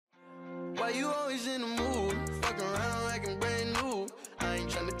why you always in the mood? Fuck around like I'm brand new. I ain't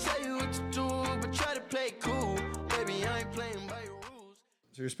tryna tell you what to do, but try to play cool. Baby, I ain't playing by your rules.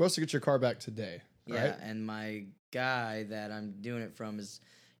 So you're supposed to get your car back today, right? Yeah, and my guy that I'm doing it from is,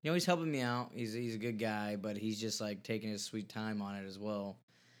 he's helping me out. He's a good guy, but he's just like taking his sweet time on it as well,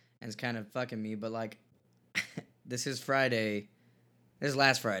 and it's kind of fucking me. But like, this is Friday. This is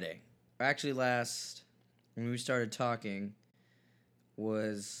last Friday, or actually when we started talking,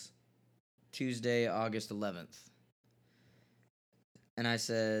 was Tuesday, August 11th, and I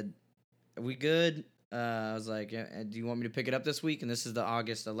said, "Are we good?" I was like, "Do you want me to pick it up this week?" And this is the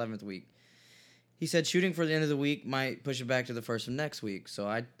August 11th week. He said shooting for the end of the week might push it back to the first of next week. So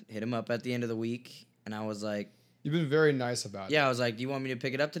I hit him up at the end of the week, and I was like... You've been very nice about it. Yeah, I was like, do you want me to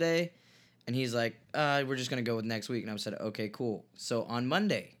pick it up today? And he's like, we're just going to go with next week. And I said, okay, cool. So on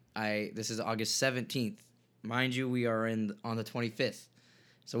Monday, this is August 17th. Mind you, we are on the 25th.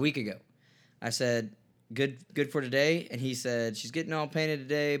 So a week ago. I said, good for today. And he said, she's getting all painted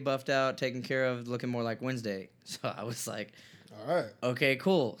today, buffed out, taken care of, looking more like Wednesday. So I was like, all right. Okay,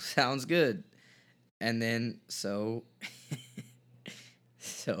 cool. Sounds good. And then, so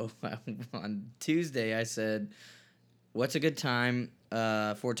on Tuesday, I said, what's a good time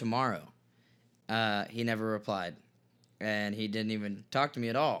for tomorrow? He never replied. And he didn't even talk to me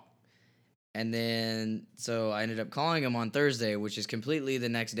at all. And then, so I ended up calling him on Thursday, which is completely the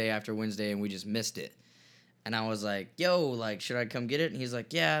next day after Wednesday, and we just missed it. And I was like, yo, like, should I come get it? And he's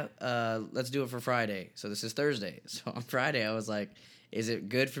like, yeah, let's do it for Friday. So this is Thursday. So on Friday, I was like, is it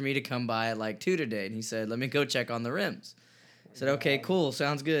good for me to come by at like 2 today? And he said, let me go check on the rims. I said, okay, cool,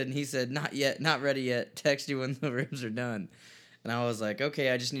 sounds good. And he said, not yet, not ready yet. Text you when the rims are done. And I was like,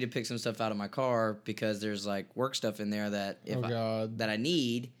 okay, I just need to pick some stuff out of my car because there's like work stuff in there that that I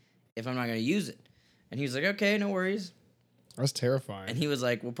need if I'm not going to use it. And he was like, okay, no worries. That's terrifying. And he was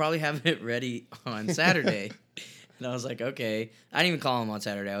like, we'll probably have it ready on Saturday. And I was like, okay. I didn't even call him on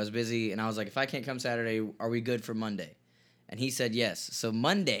Saturday. I was busy. And I was like, if I can't come Saturday, are we good for Monday? And he said yes. So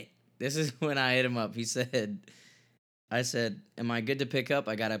Monday, this is when I hit him up. I said, am I good to pick up?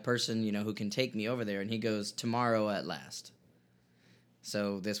 I got a person, who can take me over there. And he goes, tomorrow at last.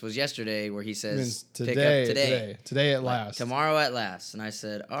 So this was yesterday where he says, pick up today. Today at last. Tomorrow at last. And I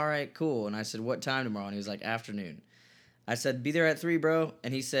said, all right, cool. And I said, what time tomorrow? And he was like, afternoon. I said, be there at 3, bro.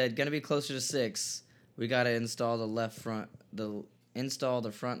 And he said, gonna be closer to 6. We got to install the front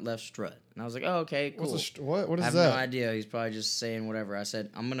left strut. And I was like, oh, okay, cool. What is that? I have no idea. He's probably just saying whatever. I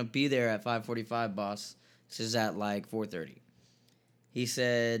said, I'm going to be there at 5:45, boss. This is at like 4:30. He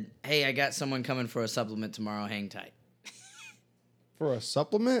said, hey, I got someone coming for a supplement tomorrow. Hang tight. For a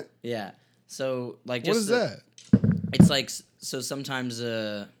supplement? Yeah. So, like, just... What is that? It's like, so sometimes,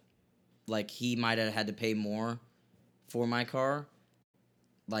 like, he might have had to pay more for my car,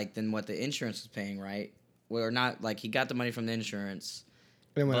 like, than what the insurance was paying, right? Well, or not, like, he got the money from the insurance.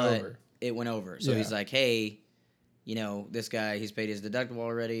 It went over. It went over. So he's like, hey, this guy, he's paid his deductible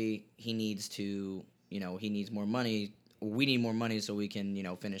already. He needs to, he needs more money. We need more money so we can,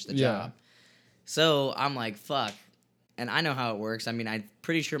 finish the job. So I'm like, fuck. And I know how it works. I mean, I'm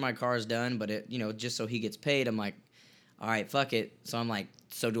pretty sure my car is done, but it, just so he gets paid, I'm like, all right, fuck it. So I'm like,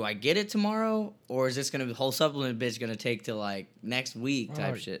 so do I get it tomorrow? Or is this the whole supplement bitch going to take till like next week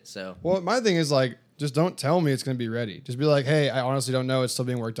type shit? So. Well, my thing is like, just don't tell me it's going to be ready. Just be like, hey, I honestly don't know. It's still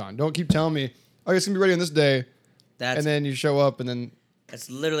being worked on. Don't keep telling me, oh, it's going to be ready on this day. And then you show up and then. That's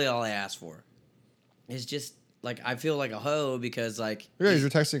literally all I asked for. It's just, like, I feel like a hoe because, like. Yeah,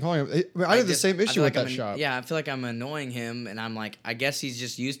 you're texting, calling him. I had the same issue with that shop. Yeah, I feel like I'm annoying him. And I'm like, I guess he's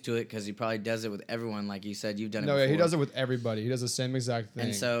just used to it because he probably does it with everyone. Like you said, you've done it before. No, yeah, he does it with everybody. He does the same exact thing.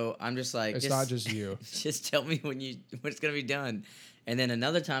 And so I'm just like. It's not just you. Just tell me when it's going to be done. And then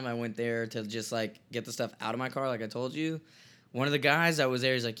another time I went there to just, like, get the stuff out of my car, like I told you. One of the guys that was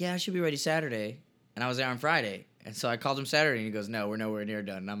there, he's like, yeah, I should be ready Saturday. And I was there on Friday. And so I called him Saturday, and he goes, no, we're nowhere near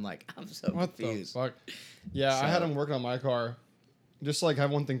done. And I'm like, I'm so confused. What the fuck? Yeah, I had him working on my car. Just, like,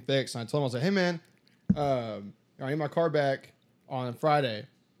 have one thing fixed. And I told him, I was like, hey, man, I need my car back on Friday.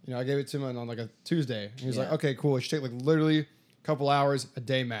 I gave it to him on, like, a Tuesday. And he was like, okay, cool. It should take, like, literally a couple hours, a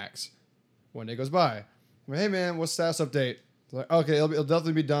day max. One day goes by. I'm like, hey, man, what's the status update? Like, okay, it'll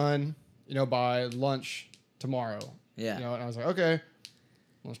definitely be done, by lunch tomorrow. Yeah. And I was like, okay.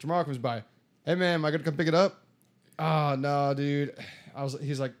 Lunch tomorrow comes by. Hey, man, am I going to come pick it up? Oh, no, dude.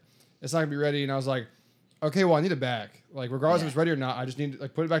 He's like, it's not going to be ready. And I was like, okay, well, I need it back. Like, regardless if it's ready or not, I just need to,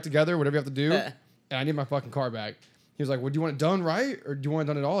 like, put it back together, whatever you have to do. And I need my fucking car back. He was like, well, do you want it done right? Or do you want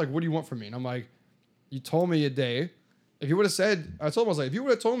it done at all? Like, what do you want from me? And I'm like, you told me a day. If you would have said, I told him, I was like, if you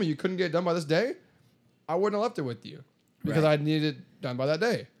would have told me you couldn't get it done by this day, I wouldn't have left it with you. Because I needed it done by that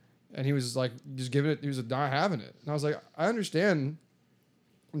day. And he was like, just giving it. He was not having it. And I was like, I understand.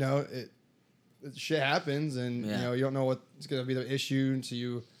 You know, shit happens, and Yeah. you know, you don't know what's gonna be the issue until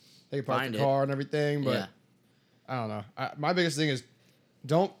you take apart Find the it. car and everything. But Yeah. I don't know. My biggest thing is,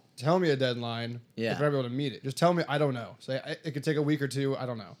 don't tell me a dedeline Yeah. if I'm able to meet it. Just tell me I don't know. Say it could take a week or two. I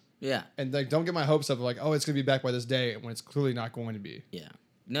don't know. Yeah. And like, don't get my hopes up of like, oh, it's gonna be back by this day when it's clearly not going to be. Yeah.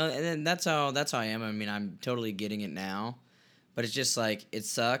 No, and then that's how I am. I mean, I'm totally getting it now, but it's just like it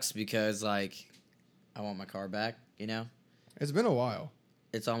sucks because like I want my car back. You know, It's been a while.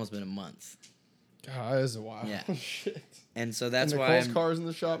 it's almost been a month, God, it is a while. Yeah. Shit. and so that's and why Nicole's I'm, car's in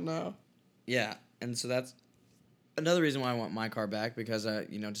the shop now. yeah, and so that's another reason why I want my car back because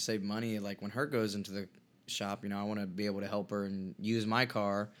you know, to save money. Like when her goes into the shop, you know, I want to be able to help her and use my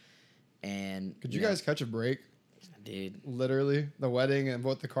car. And Could you know, guys catch a break? dude? Literally, the wedding and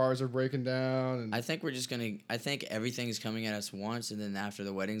both the cars are breaking down. And I think we're just gonna. I think everything's coming at us once, and then after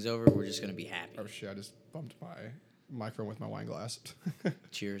the wedding's over, we're just gonna be happy. oh shit! I just bumped my microphone with my wine glass.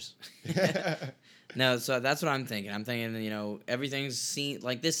 Cheers. No, so that's what I'm thinking. I'm thinking, you know,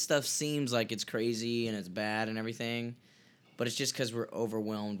 like this stuff seems like it's crazy and it's bad and everything, but it's just because we're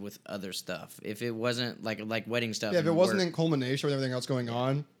overwhelmed with other stuff. If it wasn't like wedding stuff, Yeah, if it and wasn't work- in culmination with everything else going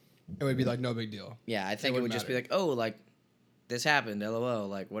on, it would be like no big deal. yeah, I think it wouldn't would just be matter. like, oh, like this happened, lol,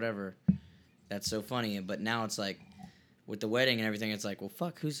 like whatever. That's so funny. But now it's like with the wedding and everything, it's like, well,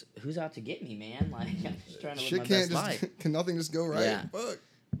 fuck, who's out to get me, man? Like I'm just trying to live Shit my can't best life. just can nothing just go right? Yeah. Fuck.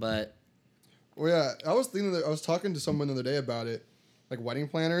 But Well, yeah, I was thinking that I was talking to someone the other day about it, like wedding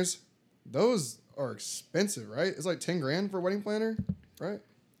planners. Those are expensive, right? It's like 10 grand for a wedding planner, right?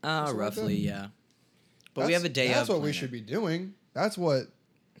 Something like roughly, that? yeah. But we have a day That's of what we planner. should be doing. That's what.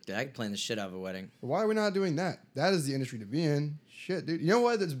 Dude, I could plan the shit out of a wedding. Why are we not doing that? That is the industry to be in. Shit, dude. You know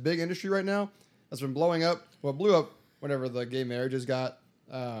what? That's a big industry right now. That's been blowing up. Well, it blew up whenever the gay marriages got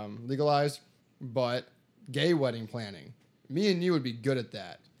legalized. But gay wedding planning. Me and you would be good at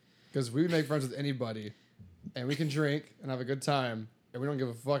that. Because we make friends with anybody. And we can drink and have a good time. And we don't give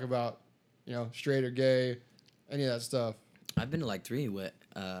a fuck about, you know, straight or gay, any of that stuff. I've been to like 3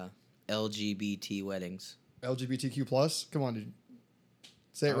 LGBT weddings. LGBTQ plus? Come on, dude.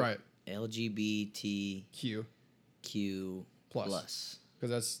 Say it Oh. right. LGBTQ Q. Plus. plus. Because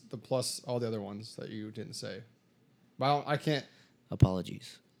that's the plus all the other ones that you didn't say. But I can't.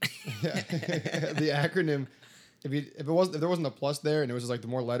 Apologies. Yeah. The acronym. If there wasn't a plus there and it was just like the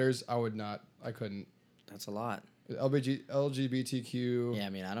more letters, I couldn't. That's a lot. LGBTQ Yeah, I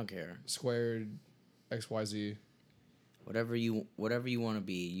mean, I don't care. squared XYZ. Whatever you want to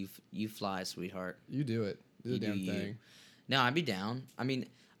be, you fly, sweetheart. You do it. Do the You do damn you. thing. No, I'd be down. I mean,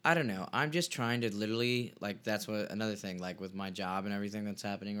 I don't know. I'm just trying to literally, like, that's what another thing, like, with my job and everything that's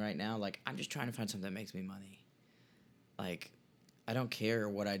happening right now, like, I'm just trying to find something that makes me money. Like, I don't care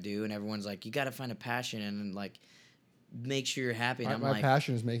what I do, and everyone's like, you got to find a passion and, like, make sure you're happy. And I'm My like,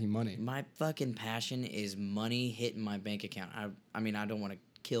 passion is making money. my fucking passion is money hitting my bank account. I mean, I don't want to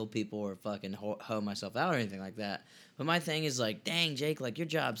kill people or fucking hoe myself out or anything like that. But my thing is like, dang, Jake, like your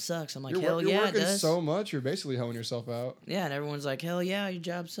job sucks. I'm like, hell You're yeah, it working does. so much, you're basically hoeing yourself out. Yeah, and everyone's like, hell yeah, your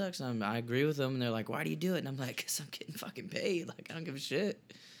job sucks. And I agree with them, and they're like, why do you do it? And I'm like, because I'm getting fucking paid. Like, I don't give a shit.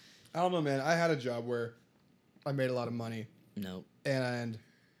 I don't know, man. I had a job where I made a lot of money Nope. and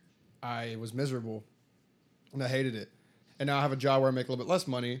I was miserable and I hated it. And now I have a job where I make a little bit less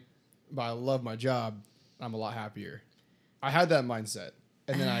money, but I love my job. I'm a lot happier. I had that mindset,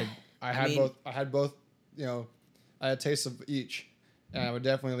 and then I had both. You know, I had tastes of each, and I would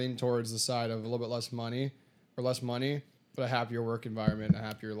definitely lean towards the side of a little bit less money, but a happier work environment, a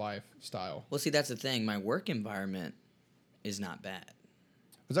happier lifestyle. Well, see, that's the thing. My work environment is not bad.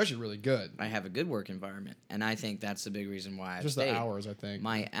 It's actually really good. I have a good work environment, and I think that's the big reason why I Just stayed. the hours, I think.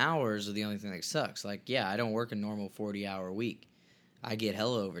 My hours are the only thing that sucks. Like, yeah, I don't work a normal 40-hour week. I get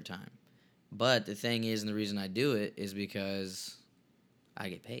hella overtime. But the thing is, and the reason I do it is because I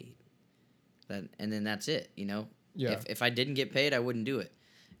get paid. And then that's it, you know? Yeah. If I didn't get paid, I wouldn't do it.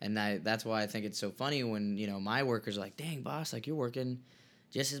 And that's why I think it's so funny when, you know, my workers are like, dang, boss, like, you're working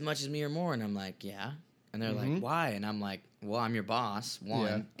just as much as me or more. And I'm like, yeah. And they're like, why? And I'm like, well, I'm your boss,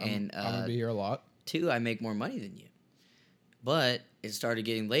 one. Yeah, and I'm gonna be here a lot. 2, I make more money than you. But it started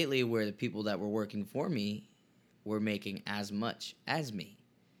getting lately where the people that were working for me were making as much as me.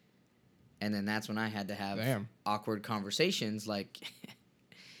 And then that's when I had to have awkward conversations like,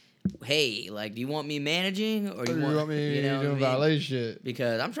 hey, like, do you want me managing or do Or you want me you know what I doing mean? valet shit?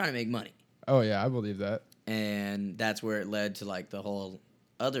 Because I'm trying to make money. Oh yeah, I believe that. And that's where it led to like the whole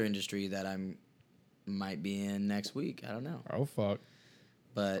other industry that might be in next week. I don't know. Oh fuck.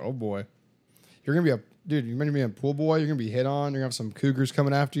 But Oh boy. You're gonna be you're gonna be a pool boy. You're gonna be hit on. You're gonna have some cougars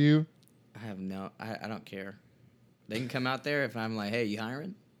coming after you. I don't care. They can come out there if I'm like, hey, you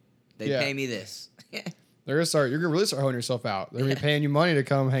hiring? They Yeah. pay me this. They're gonna start. You're gonna really start honing yourself out. They're gonna be paying you money to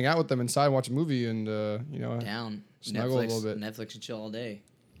come hang out with them inside, watch a movie, and Down. snuggle a Netflix, little bit. Netflix and chill all day.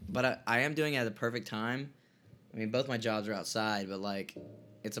 But I am doing it at the perfect time. I mean, both my jobs are outside, but like,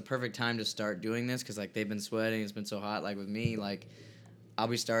 it's a perfect time to start doing this because like they've been sweating. It's been so hot. Like with me, like I'll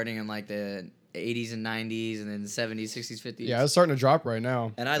be starting in like the 80s and 90s, and then the 70s, 60s, 50s. Yeah, it's starting to drop right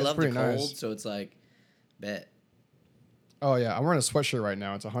now. And I It's love the pretty cold, nice. so it's like, bet. Oh yeah, I'm wearing a sweatshirt right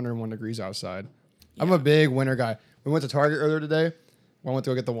now. It's 101 degrees outside. I'm Yeah. a big winter guy. We went to Target earlier today. I went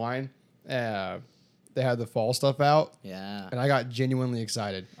to go get the wine. They had the fall stuff out, Yeah. and I got genuinely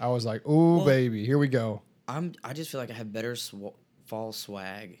excited. I was like, "Ooh, Well- baby, here we go." I just feel like I have better fall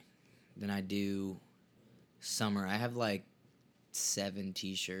swag than I do summer. I have like 7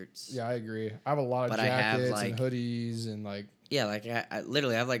 t-shirts. Yeah, I agree. I have a lot of But I have, jackets like- and hoodies and like. Yeah, like I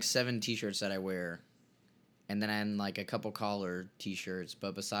literally have like 7 t-shirts that I wear. And then I'm like a couple collar t-shirts,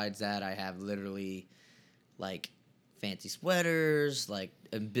 but besides that I have literally like fancy sweaters, like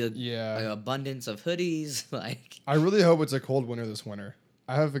a big Yeah. abundance of hoodies, like I really hope it's a cold winter this winter.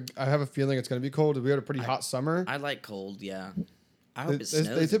 I have a feeling it's going to be cold. We had a pretty hot summer. I like cold, yeah. I They, hope it snows.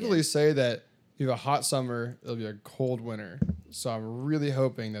 they typically again. say that if you have a hot summer, it'll be a cold winter. So I'm really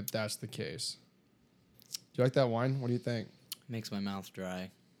hoping that that's the case. Do you like that wine? What do you think? Makes my mouth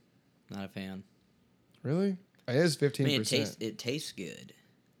dry. Not a fan. Really? It is 15%. I mean, it tastes good,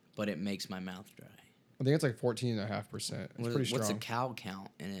 but it makes my mouth dry. I think it's like 14.5%. It's pretty strong. What's the cal count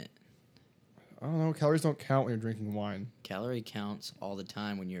in it? I don't know. Calories don't count when you're drinking wine. Calorie counts all the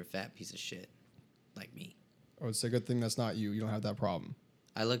time when you're a fat piece of shit, like me. Oh, it's a good thing that's not you. You don't have that problem.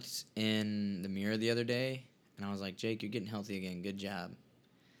 I looked in the mirror the other day, and I was like, Jake, you're getting healthy again. Good job.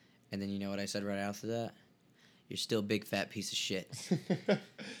 And then you know what I said right after that? You're still a big fat piece of shit.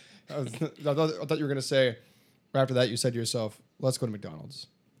 I thought you were going to say, right after that, you said to yourself, let's go to McDonald's.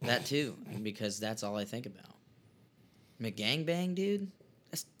 That too, because that's all I think about. McGangbang, dude?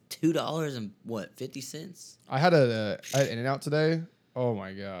 That's $2 and what, 50 cents? I had In-N-Out today. Oh,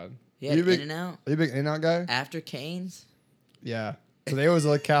 my God. Yeah, Are you a big- In-N-Out? Are you a big In-N-Out guy? After Cane's? Yeah. Today was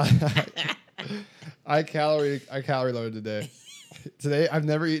like I calorie loaded today. Today I've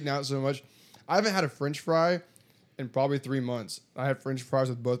never eaten out so much. I haven't had a French fry in probably 3 months. I had French fries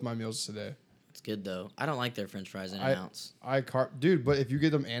with both my meals today. It's good, though. I don't like their french fries in an ounce. Dude, but if you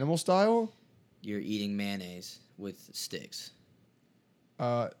get them animal style, You're eating mayonnaise with sticks.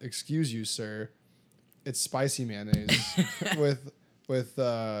 excuse you, sir. It's spicy mayonnaise with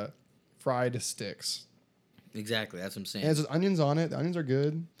fried sticks. Exactly, that's what I'm saying. And there's onions on it. The onions are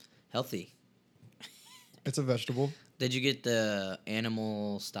good. Healthy. It's a vegetable. Did you get the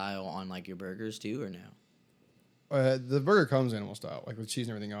animal style on like your burgers too, or no? The burger comes animal style, like with cheese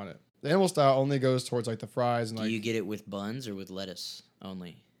and everything on it. The animal style only goes towards like the fries and Do like. you get it with buns or with lettuce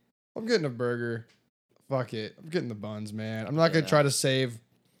only? I'm getting a burger. Fuck it. I'm getting the buns, man. I'm not gonna Yeah. try to save,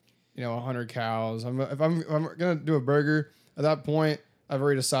 100 cows. If I'm gonna do a burger, at that point, I've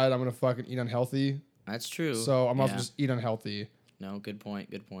already decided I'm gonna fucking eat unhealthy. That's true. So I'm gonna Yeah. just eat unhealthy. No, good point.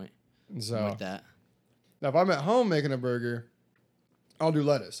 Good point. And I'm so with that. now, if I'm at home making a burger, I'll do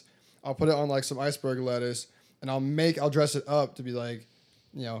lettuce. I'll put it on like some iceberg lettuce, and I'll dress it up to be like,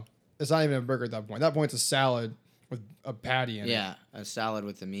 it's not even a burger at that point. At that point, it's a salad with a patty in it. Yeah, a salad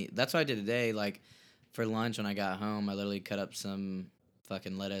with the meat. That's what I did today. Like for lunch when I got home, I literally cut up some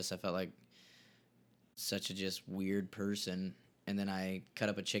fucking lettuce. I felt like such a just weird person, and then I cut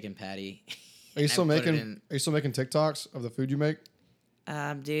up a chicken patty. Are you still I put it making? in- Are you still making TikToks of the food you make?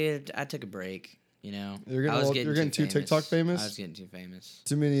 Dude, I took a break. You're I was getting too TikTok famous? I was getting too famous.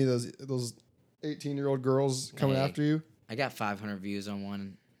 Too many of those 18-year-old girls coming Hey. after you. I got 500 views on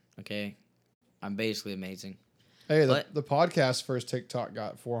one. Okay, I'm basically amazing. Hey, But- the podcast first TikTok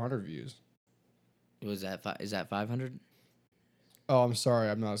got 400 views. Was that is that 500? Oh, I'm sorry,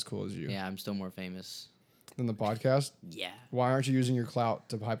 I'm not as cool as you. Yeah, I'm still more famous. Than the podcast. Yeah, Why aren't you using your clout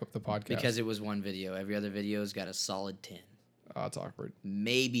to hype up the podcast? because it was one video. Every other video's got a solid 10, oh, it's awkward.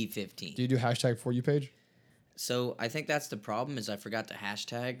 maybe 15. Do you do hashtag for you page? So I think that's the problem is I forgot to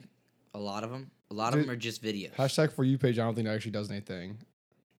hashtag a lot of them. A lot of Dude, them are just videos. Hashtag for you page. I don't think it actually does anything.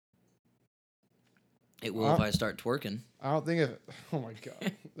 It will if I start twerking. I don't think it. Oh my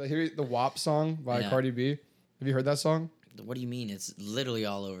god. The WAP song by Yeah. Cardi B. Have you heard that song? What do you mean? It's literally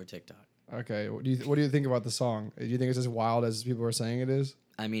all over TikTok. Okay. What do you think about the song? Do you think it's as wild as people are saying it is?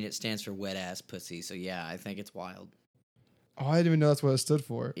 I mean, it stands for wet ass pussy. So yeah, I think it's wild. Oh, I didn't even know that's what it stood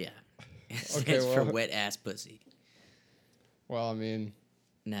for. Yeah, it Okay, stands for well. wet ass pussy. Well, I mean,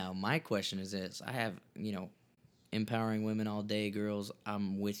 Now, my question is this. I have, empowering women all day, girls.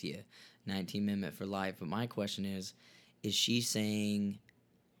 I'm with you. 19 Amendment for life. But my question is she saying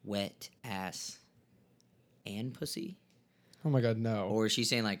wet ass and pussy? Oh my God, no. Or is she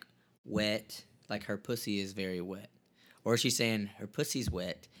saying like wet, like her pussy is very wet? Or is she saying her pussy's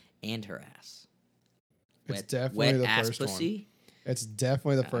wet and her ass? It's definitely the ass first pussy? one. It's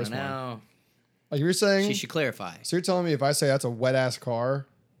definitely the first I don't one. know. Like you're saying, She should clarify. so you're telling me if I say that's a wet ass car,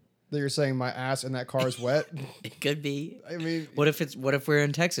 that you're saying my ass in that car is wet? It could be. I mean, What if we're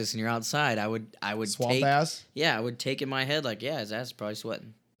in Texas and you're outside? I would swamp take, ass? Yeah, I would take in my head like, yeah, his ass is probably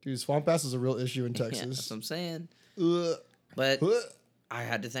sweating. Dude, swamp ass is a real issue in Yeah, that's Texas. what I'm saying. Ugh. But Ugh. I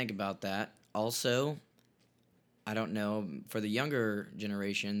had to think about that. Also, I don't know, for the younger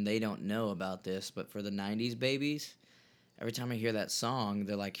generation, they don't know about this, but for the 90s babies, every time I hear that song,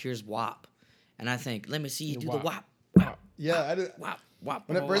 they're like, here's WAP. And I think, let me see you do the WAP. WAP. Yeah, I did. WAP. WAP.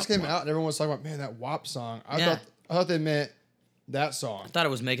 When it first came WAP. out and everyone was talking about, man, that WAP song, Yeah. I thought they meant that song. I thought it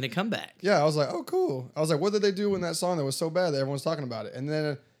was making a comeback. Yeah, I was like, oh, cool. I was like, what did they do in that song that was so bad that everyone was talking about it? And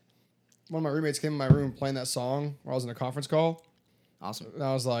then one of my roommates came in my room playing that song while I was in a conference call. Awesome. And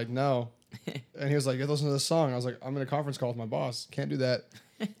I was like, no. And he was like, you listen to this song. I was like, I'm in a conference call with my boss. Can't do that.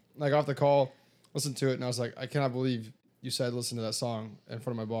 Like off the call, listened to it, and I was like, I cannot believe you said listen to that song in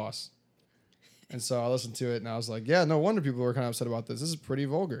front of my boss. And so I listened to it, and I was like, yeah, no wonder people were kind of upset about this. This is pretty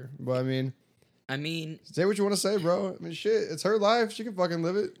vulgar. But I mean, say what you want to say, bro. I mean, shit, it's her life. She can fucking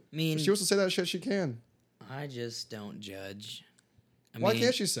live it. If she wants to say that shit, she can. I just don't judge. Why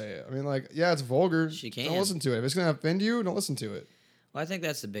can't she say it? I mean, like, yeah, it's vulgar. She can. Don't listen to it. If it's going to offend you, don't listen to it. Well, I think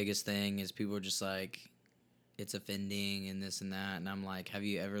that's the biggest thing is people are just like, it's offending and this and that. And I'm like, have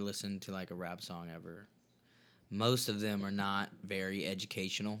you ever listened to like a rap song ever? Most of them are not very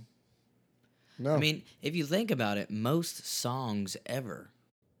educational. No. I mean, if you think about it, most songs ever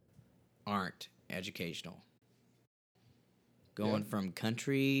aren't educational. Going from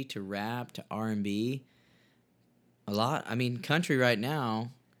country to rap to R&B, a lot. I mean, country right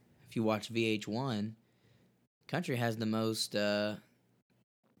now, if you watch VH1, country has the most,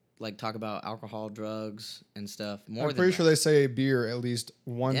 talk about alcohol, drugs, and stuff. I'm pretty sure they say beer at least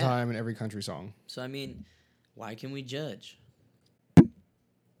one time in every country song. So, I mean, why can we judge?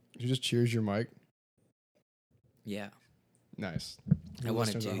 You just cheers your mic. Yeah. Nice. I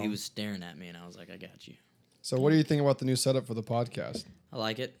wanted to. He was staring at me, and I was like, I got you. So what do you think about the new setup for the podcast? I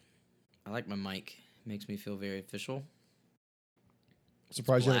like it. I like my mic. It makes me feel very official.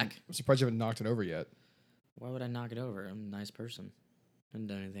 Surprised you haven't knocked it over yet. Why would I knock it over? I'm a nice person. I haven't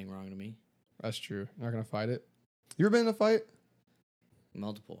done anything wrong to me. That's true. You're not going to fight it? You ever been in a fight?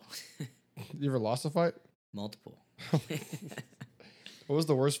 Multiple. You ever lost a fight? Multiple. What was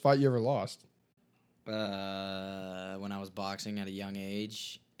the worst fight you ever lost? When I was boxing at a young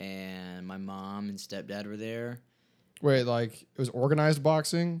age, and my mom and stepdad were there. Wait, like it was organized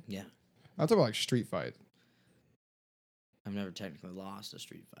boxing? Yeah. I'm talking about like street fight. I've never technically lost a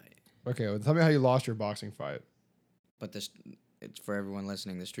street fight. Okay, well, tell me how you lost your boxing fight. But it's for everyone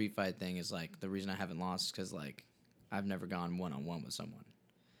listening. The street fight thing is like the reason I haven't lost is because like I've never gone one-on-one with someone.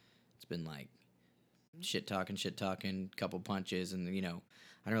 It's been like shit talking, couple punches, and I don't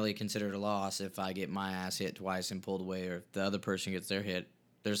really consider it a loss if I get my ass hit twice and pulled away, or if the other person gets their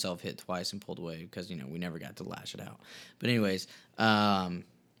self hit twice and pulled away, because we never got to lash it out. But anyways, yeah,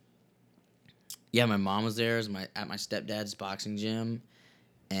 my mom was there at my stepdad's boxing gym,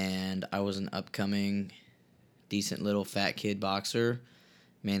 and I was an upcoming decent little fat kid boxer,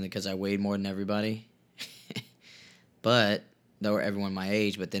 mainly because I weighed more than everybody. But they were everyone my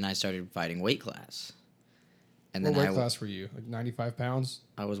age. But then I started fighting weight class. And what then weight class were you? Like 95 pounds?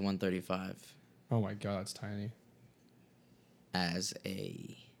 I was 135 Oh my God, that's tiny. as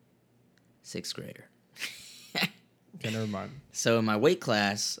a sixth grader. Okay, never mind. So in my weight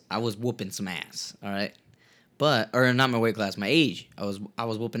class, I was whooping some ass. All right, or not my weight class, my age. I was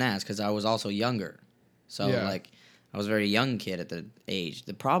whooping ass because I was also younger. So I was a very young kid at the age.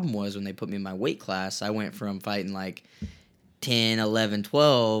 The problem was when they put me in my weight class, I went from fighting like 10, 11,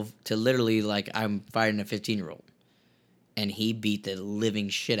 12 to literally like I'm fighting a 15-year-old. And he beat the living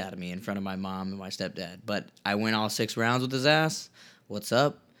shit out of me in front of my mom and my stepdad. But I went all 6 rounds with his ass. What's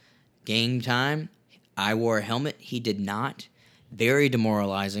up? Game time. I wore a helmet. He did not. Very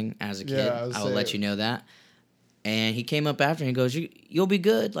demoralizing as a kid. Yeah, I will let you know that. And he came up after and he goes, you'll be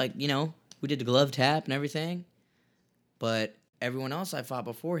good. Like, we did the glove tap and everything. But everyone else I fought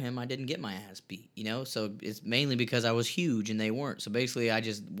before him, I didn't get my ass beat, So it's mainly because I was huge and they weren't. So basically,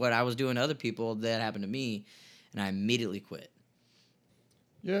 what I was doing to other people, that happened to me, and I immediately quit.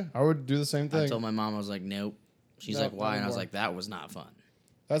 Yeah, I would do the same thing. I told my mom, I was like, nope. She's like, why? And I was like, that was not fun.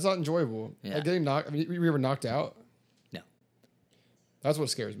 That's not enjoyable. Yeah. Like getting knocked. I mean, you ever knocked out? No. That's what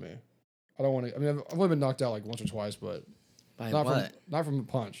scares me. I don't want to. I mean, I've only been knocked out like once or twice, but By not what? not from a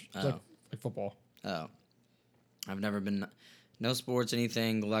punch. It's Oh. like football. Oh. I've never been. No sports,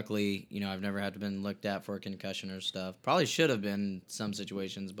 anything. Luckily, I've never had to been looked at for a concussion or stuff. Probably should have been in some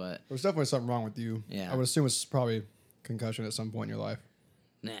situations, but There's definitely something wrong with you. Yeah. I would assume it's probably concussion at some point in your life,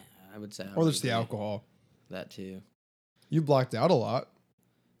 nah, I would say. I or would just the agree. alcohol. That too. You blacked out a lot.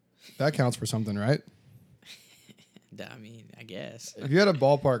 That counts for something, right? I mean, I guess. If you had a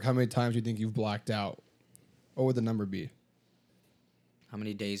ballpark, how many times do you think you've blacked out? What would the number be? How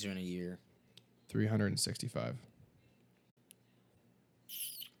many days are in a year? 365.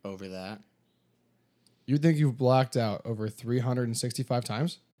 Over that? You think you've blacked out over 365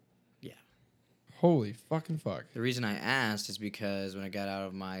 times? Yeah. Holy fucking fuck. The reason I asked is because when I got out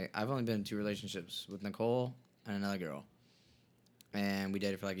of I've only been in 2 relationships with Nicole and another girl. And we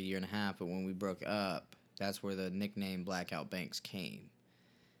dated for like a year and a half, but when we broke up, that's where the nickname Blackout Banks came.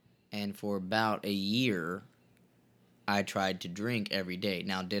 And for about a year, I tried to drink every day.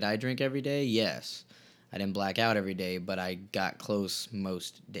 Now, did I drink every day? Yes. I didn't black out every day, but I got close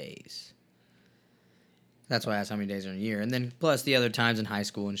most days. That's why I asked how many days are in a year. And then plus the other times in high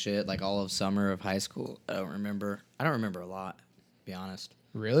school and shit, like all of summer of high school. I don't remember a lot, to be honest.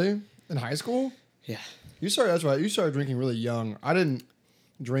 Really? In high school? Yeah. That's right. You started drinking really young. I didn't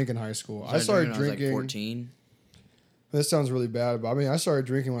drink in high school. I started when I was drinking. like 14. This sounds really bad, but I mean, I started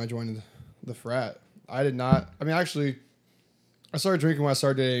drinking when I joined the frat. I did not. I mean, actually, I started drinking when I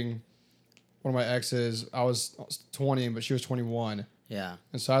started dating one of my exes. I was 20, but she was 21. Yeah.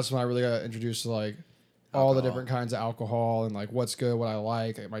 And so that's when I really got introduced to like all the Alcohol. different kinds of alcohol and like what's good, what I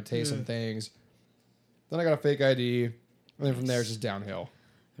like my taste and things. Then I got a fake ID. And then from there, it's just downhill.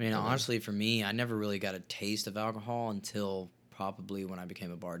 I mean, honestly, for me, I never really got a taste of alcohol until probably when I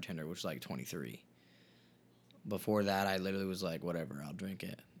became a bartender, which was like 23. Before that, I literally was like, whatever, I'll drink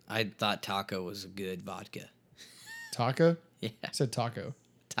it. I thought Taco was a good vodka. Taco? Yeah. I said taco.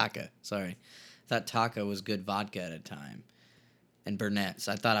 Taco, sorry. Thought Taco was good vodka at a time. And Burnett's.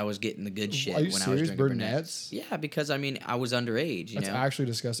 I thought I was getting the good shit Are you when I was serious? drinking Burnett's? Yeah, because, I mean, I was underage, you That's know? actually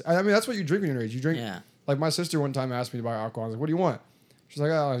disgusting. I mean, that's what you drink when you're underage. You drink. Yeah. Like my sister one time asked me to buy alcohol. I was like, "What do you want?" She's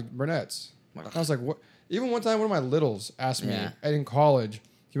like, "Oh, Burnett's." I was like, "What?" Even one time, one of my littles asked me Yeah. in college, "Do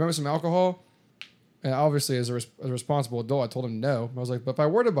you remember some alcohol?" And obviously, as a responsible adult, I told him no. I was like, "But if I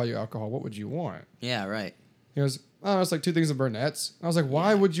were to buy you alcohol, what would you want?" Yeah, right. He goes, "Oh, it's like 2 things of Burnett's." And I was like,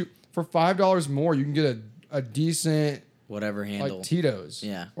 "Why would you? For $5 more, you can get a decent Whatever handle. like Tito's,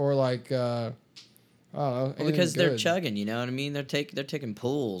 Yeah. or like I don't know, Well, anything because they're good." chugging, you know what I mean? They're taking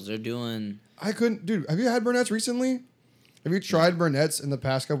pulls. They're doing... I couldn't, dude. Have you had Burnett's recently? Have you tried Burnett's in the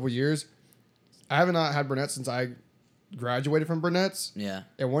past couple of years? I have not had Burnett's since I graduated from Burnett's. Yeah.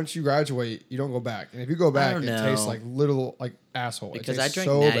 And once you graduate, you don't go back. And if you go back, don't it tastes know. like little like asshole. Because it I tastes drank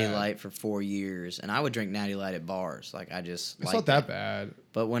so Natty bad. Light for 4 years, and I would drink Natty Light at bars. Like, I just It's liked not that it. bad.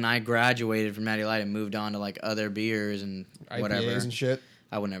 But when I graduated from Natty Light and moved on to, like, other beers and IPAs whatever, and shit.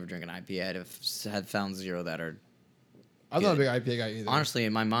 I would never drink an IPA. I'd have had found zero that are... I'm not a good. big IPA guy either. Honestly,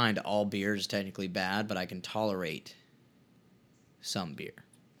 in my mind, all beer is technically bad, but I can tolerate some beer.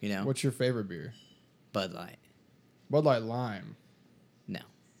 You know? What's your favorite beer? Bud Light. Bud Light Lime. No.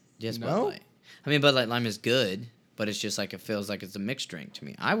 Just No? Bud Light. I mean, Bud Light Lime is good, but it's just like it feels like it's a mixed drink to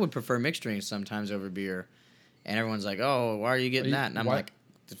me. I would prefer mixed drinks sometimes over beer. And everyone's like, oh, why are you getting that? And I'm like,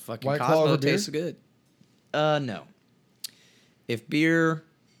 the fucking White Claw over Cosmo beer? tastes good. No. If beer...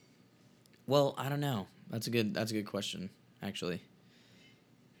 Well, I don't know. That's a good question, actually.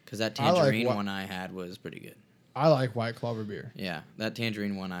 Because that I like tangerine whi- one I had was pretty good. I like White Claw over beer. Yeah, that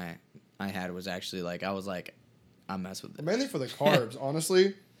tangerine one I had was actually like, I was like, I mess with it. Mainly for the carbs,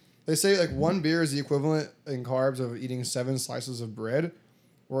 honestly. They say like one beer is the equivalent in carbs of eating 7 slices of bread,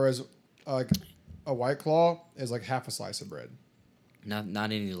 whereas like a White Claw is like half a slice of bread. Not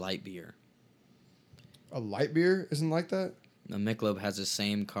any light beer. A light beer isn't like that? A Michelob has the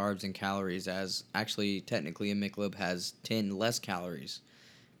same carbs and calories as... Actually, technically, a Michelob has 10 less calories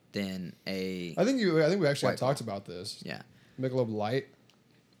than a... I think we actually White have talked about this. Yeah. Michelob Light.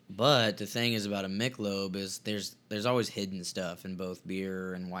 But the thing is about a Michelob is there's always hidden stuff in both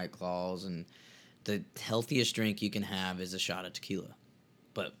beer and White Claws, and the healthiest drink you can have is a shot of tequila.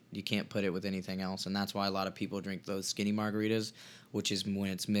 But you can't put it with anything else, and that's why a lot of people drink those skinny margaritas, which is when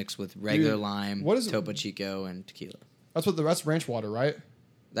it's mixed with regular Dude, lime, what is it- Topo Chico, and tequila. That's ranch water, right?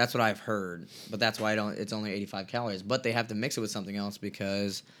 That's what I've heard, but that's why it's only 85 calories. But they have to mix it with something else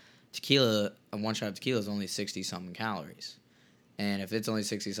because tequila, one shot of tequila is only 60-something calories. And if it's only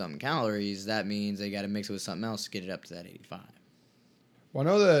 60-something calories, that means they got to mix it with something else to get it up to that 85. Well, I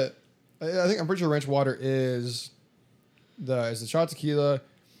know that I'm pretty sure ranch water is the shot tequila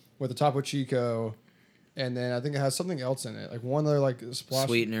with the Topo Chico, and then I think it has something else in it, like one other like splash.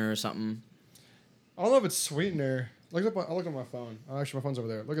 Sweetener or something. I don't know if it's sweetener. Look it up. I'll look on my phone. Oh, actually, my phone's over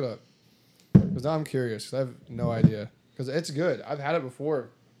there. Look it up. Because now I'm curious. 'Cause I have no idea. Because it's good. I've had it before.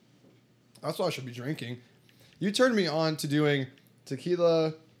 That's what I should be drinking. You turned me on to doing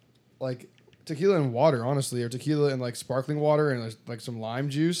tequila, like tequila and water, honestly, or tequila and like sparkling water and like some lime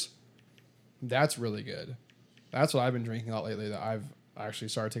juice. That's really good. That's what I've been drinking a lot lately. That I've actually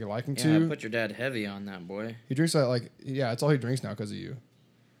started taking a liking Yeah, to. put your dad heavy on that, boy. He drinks that like it's all he drinks now because of you.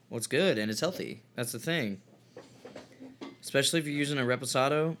 Well, it's good and it's healthy. That's the thing. Especially if you're using a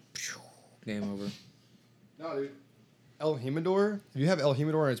Reposado. Game over. No, dude. El Jimador. If you have El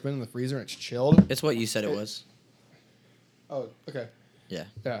Jimador and it's been in the freezer and it's chilled. It's what you said it was. Oh, okay. Yeah.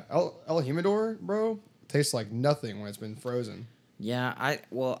 Yeah, El Jimador, bro, tastes like nothing when it's been frozen. Yeah,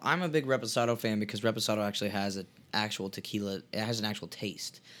 I'm a big Reposado fan because Reposado actually has an actual tequila. It has an actual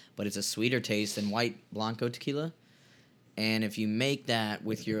taste, but it's a sweeter taste than white Blanco tequila. And if you make that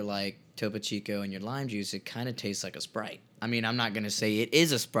with your like Topo Chico and your lime juice, it kind of tastes like a Sprite. I mean, I'm not gonna say it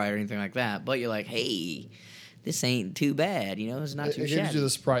is a Sprite or anything like that, but you're like, hey, this ain't too bad. You know, it's not too It shabby. gives you the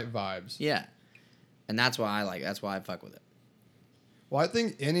Sprite vibes. Yeah, and that's why I like. That's why I fuck with it. Well, I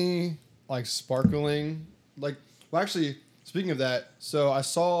think any like sparkling, like, well, actually, speaking of that, so I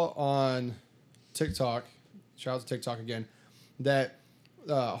saw on TikTok, shout out to TikTok again, that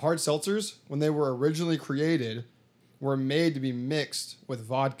hard seltzers, when they were originally created, were made to be mixed with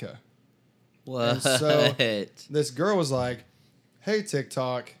vodka. What? And so this girl was like, hey,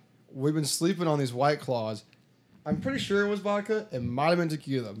 TikTok, we've been sleeping on these White Claws. I'm pretty sure it was vodka. It might have been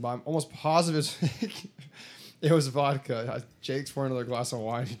tequila, but I'm almost positive it was vodka. Jake's pouring another glass of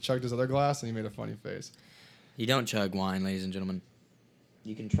wine. He chugged his other glass, and he made a funny face. You don't chug wine, ladies and gentlemen.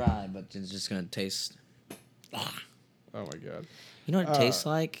 You can try, but it's just gonna taste. Oh, my God. You know what it tastes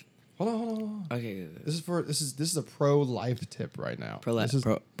like? Hold on. Okay. This is a pro-life tip right now. Pro life, This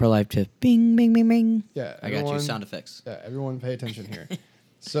is- pro life tip. Bing, bing, bing, bing. Yeah, I got you. everyone- Sound effects. Yeah, everyone pay attention here.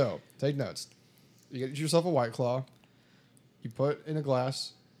 So, take notes. You get yourself a White Claw. You put in a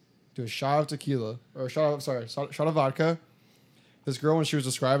glass, do a shot of tequila, or shot of vodka. This girl, when she was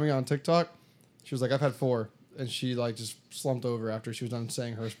describing it on TikTok, she was like, I've had 4. And she like just slumped over after she was done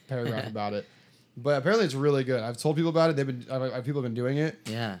saying her paragraph about it. But apparently it's really good. I've told people about it. People have been doing it.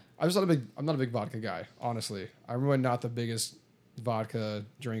 Yeah. I'm not a big vodka guy, honestly. I'm really not the biggest vodka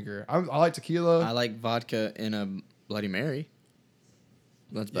drinker. I like tequila. I like vodka in a Bloody Mary.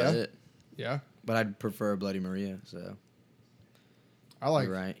 That's about it. Yeah. But I'd prefer a Bloody Maria, so. I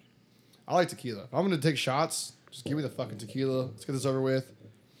You're right. like tequila. If I'm gonna take shots, just give me the fucking tequila. Let's get this over with.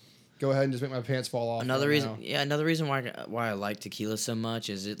 Go ahead and just make my pants fall off. Another right reason, now. another reason why I like tequila so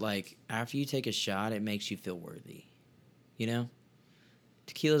much is it like after you take a shot, it makes you feel worthy. You know,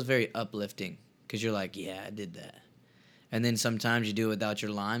 tequila is very uplifting because you're like, yeah, I did that, and then sometimes you do it without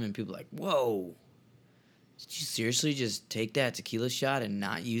your lime, and people are like, whoa, did you seriously just take that tequila shot and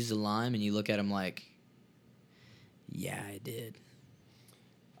not use the lime? And you look at them like, yeah, I did.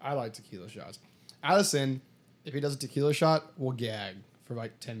 I like tequila shots. Addison, if he does a tequila shot, will gag for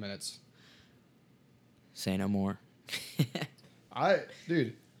like 10 minutes. Say no more.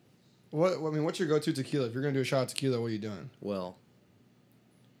 Dude, what's your go-to tequila? If you're gonna do a shot of tequila, what are you doing? Well,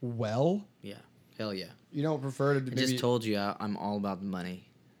 Well, yeah, hell yeah. you don't prefer to I maybe. just told you I'm all about the money.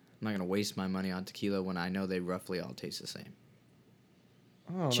 I'm not gonna waste my money on tequila when I know they roughly all taste the same.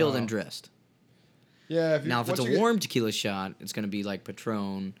 I don't Chilled know. and dressed. Yeah. Now, if it's a warm tequila shot, it's gonna be like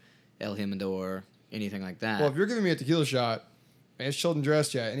Patron, El Jimador, anything like that. Well, if you're giving me a tequila shot and it's chilled and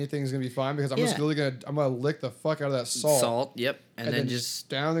dressed, yeah, anything's gonna be fine because I'm just Yeah. really I'm gonna lick the fuck out of that salt. Yep, and then just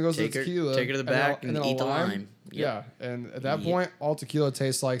down there goes the take her- tequila. take her to the and then back then and a eat the lime. Yeah, Yep. and at that Yep. point, all tequila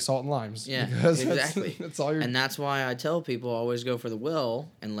tastes like salt and limes. Yeah, because exactly. That's all you're. And that's why I tell people always go for the well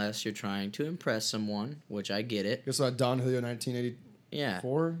unless you're trying to impress someone, which I get it. Guess what? Don Julio 1984. Yeah,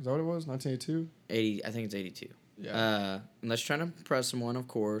 Is that what it was? 1982. 80. I think it's 82. Yeah. Unless you're trying to impress someone, of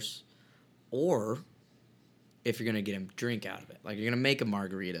course, or if you're gonna get a drink out of it, like you're gonna make a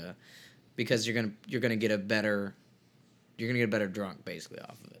margarita, because you're gonna get a better drunk basically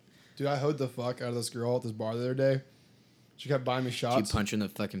off of it. Dude, I hoed the fuck out of this girl at this bar the other day. She kept buying me Did shots. you punch her in the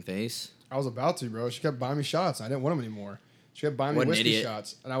fucking face? I was about to, bro. She kept buying me shots. I didn't want them anymore. She kept buying me What an whiskey idiot.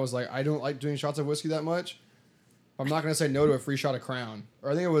 shots, and I was like, I don't like doing shots of whiskey that much. I'm not gonna say no to a free shot of Crown,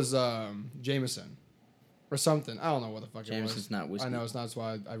 or I think it was Jameson, or something. I don't know what the fuck it was. Jameson's not whiskey. I know it's not. That's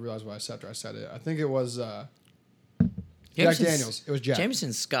why I realized why I said it. I think it was Jack Jameson's- Daniels. It was Jack.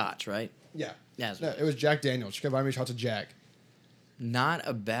 Jameson's Scotch, right? Yeah. Yeah, that's No, what it was Jack Daniels. She kept buying me shots of Jack. Not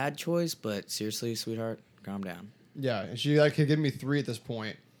a bad choice, but seriously, sweetheart, calm down. Yeah, and she like could give me 3 at this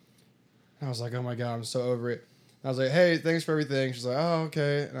point. And I was like, oh my God, I'm so over it. And I was like, hey, thanks for everything. She's like, oh,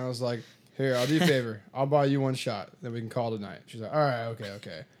 okay. And I was like, here, I'll do you a favor. I'll buy you 1 shot. Then we can call tonight. She's like, all right,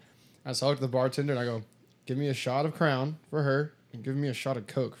 okay. And so I looked at the bartender and I go, give me a shot of Crown for her and give me a shot of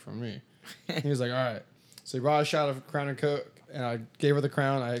Coke for me. He was like, all right. So he brought a shot of Crown and Coke and I gave her the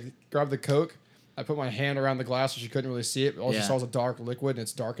Crown. I grabbed the Coke. I put my hand around the glass so she couldn't really see it. All she saw was a dark liquid, and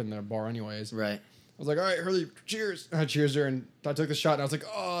it's dark in the bar anyways. Right. I was like, all right, Hurley, cheers. And I cheersed her, and I took the shot, and I was like,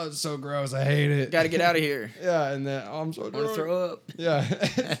 oh, it's so gross. I hate it. Got to get out of here. Yeah, and then I'm so I want drunk. to throw up. Yeah.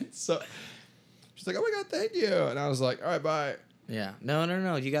 So she's like, oh my God, thank you. And I was like, all right, bye. Yeah. No.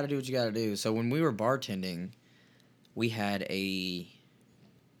 You got to do what you got to do. So when we were bartending, we had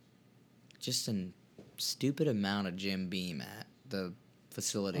just a stupid amount of Jim Beam at the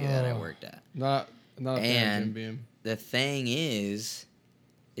facility that I worked at. Not a fan of Jim Beam. The thing is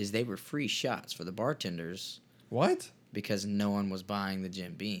they were free shots for the bartenders What? because no one was buying the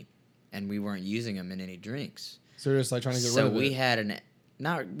Jim Beam, and we weren't using them in any drinks. So you're just like trying to get rid So of it. we had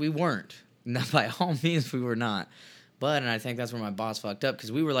we weren't. Not by all means, we were not. But, and I think that's where my boss fucked up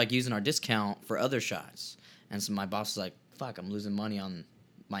because we were like using our discount for other shots. And so my boss was like, fuck, I'm losing money on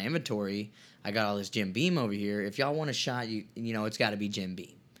my inventory. I got all this Jim Beam over here. If y'all want a shot, you know, it's got to be Jim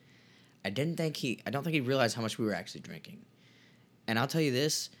Beam. I don't think he realized how much we were actually drinking. And I'll tell you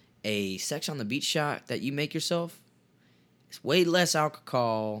this, a Sex on the Beach shot that you make yourself, it's way less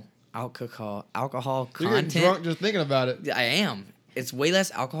alcohol You're content. getting drunk just thinking about it. I am. It's way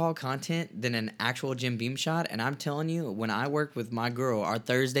less alcohol content than an actual Jim Beam shot. And I'm telling you, when I worked with my girl, our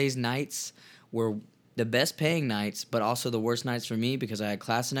Thursdays nights were the best paying nights, but also the worst nights for me because I had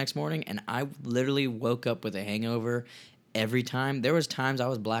class the next morning. And I literally woke up with a hangover every time. There was times I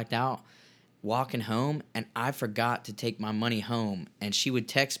was blacked out walking home, and I forgot to take my money home. And she would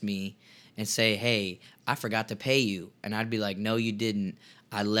text me and say, hey, I forgot to pay you. And I'd be like, no, you didn't.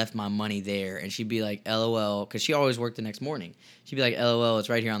 I left my money there. And she'd be like, LOL, because she always worked the next morning. She'd be like, LOL, it's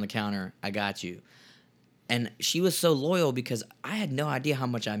right here on the counter. I got you. And she was so loyal because I had no idea how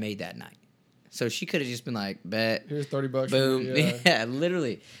much I made that night. So she could have just been like, bet. Here's $30. Boom. Yeah. Yeah,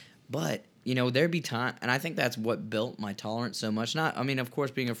 literally. But, you know, there'd be time, and I think that's what built my tolerance so much. Of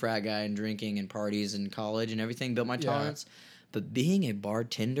course, being a frat guy and drinking and parties and college and everything built my tolerance. But being a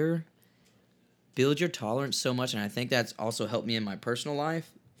bartender build your tolerance so much, and I think that's also helped me in my personal life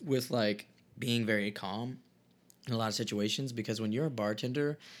with like being very calm in a lot of situations, because when you're a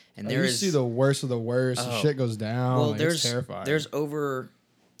bartender and you see the worst of the worst, and shit goes down. well, like, it's terrifying. There's over,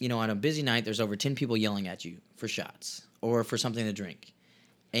 on a busy night, there's over 10 people yelling at you for shots or for something to drink.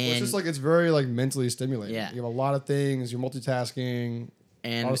 And it's just like, it's very like mentally stimulating. Yeah. You have a lot of things, you're multitasking,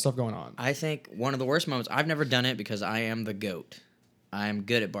 and a lot of stuff going on. I think one of the worst moments, I've never done it because I am the GOAT. I am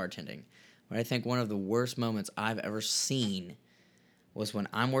good at bartending. But I think one of the worst moments I've ever seen was when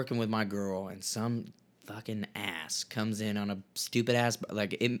I'm working with my girl and some fucking ass comes in on a stupid ass,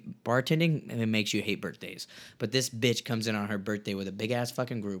 bartending, it makes you hate birthdays. But this bitch comes in on her birthday with a big ass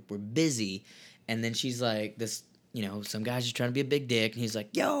fucking group. We're busy. And then she's like, some guy's just trying to be a big dick. And he's like,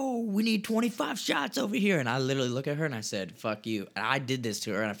 yo, we need 25 shots over here. And I literally look at her and I said, fuck you. And I did this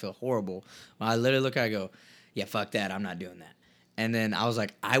to her and I feel horrible. I literally look at her and I go, yeah, fuck that. I'm not doing that. And then I was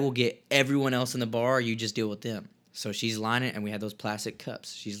like, I will get everyone else in the bar. You just deal with them. So she's lining, and we had those plastic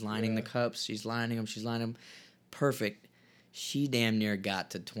cups. She's lining the cups. She's lining them. Perfect. She damn near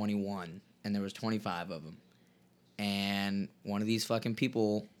got to 21, and there was 25 of them. And one of these fucking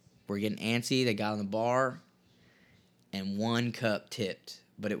people were getting antsy. They got on the bar, and one cup tipped.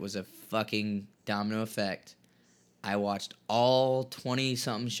 But it was a fucking domino effect. I watched all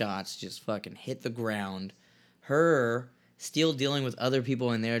 20-something shots just fucking hit the ground. Her still dealing with other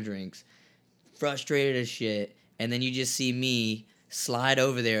people in their drinks, frustrated as shit, and then you just see me slide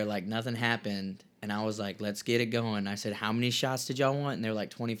over there like nothing happened, and I was like, let's get it going. I said, how many shots did y'all want? And they're like,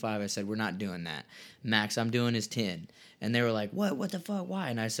 25. I said, we're not doing that. Max I'm doing is 10. And they were like, what the fuck, why?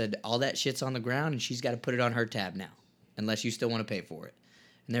 And I said, all that shit's on the ground, and she's got to put it on her tab now, unless you still want to pay for it.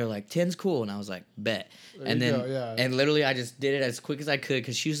 And they were like, 10's cool. And I was like, bet. And literally I just did it as quick as I could,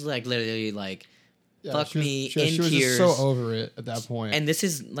 because she was like literally like, fuck me in she was tears. just so over it at that point. And this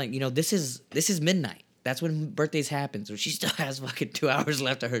is like, this is midnight. That's when birthdays happen. So she still has fucking 2 hours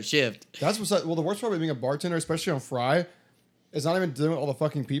left of her shift. That's what's the worst part about being a bartender, especially on Fry, is not even dealing with all the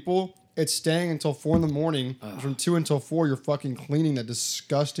fucking people. It's staying until 4 in the morning. From 2 until 4, you're fucking cleaning that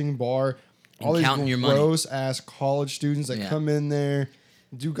disgusting bar. All these gross ass college students that come in there,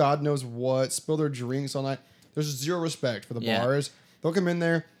 do God knows what, spill their drinks all night. There's zero respect for the bars. They'll come in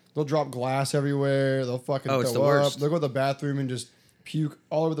there. They'll drop glass everywhere. They'll fucking throw up. They'll go to the bathroom and just puke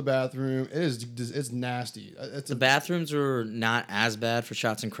all over the bathroom. It's nasty. The bathrooms were not as bad for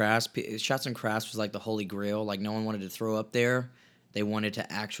Shots and Crafts. Shots and Crafts was like the holy grail. Like no one wanted to throw up there. They wanted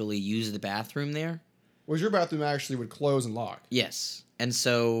to actually use the bathroom there. Was your bathroom actually would close and lock? Yes. And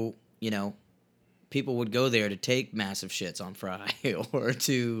so, you know, people would go there to take massive shits on Fry or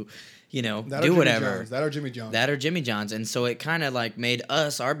to, you know, That or do Jimmy whatever. John's. That or Jimmy John's. That or Jimmy John's. And so it kind of like made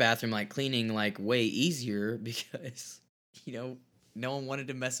our bathroom like cleaning like way easier because, you know, no one wanted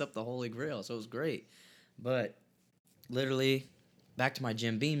to mess up the Holy Grail. So it was great. But literally, back to my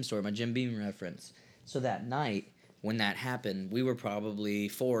Jim Beam story, my Jim Beam reference. So that night when that happened, we were probably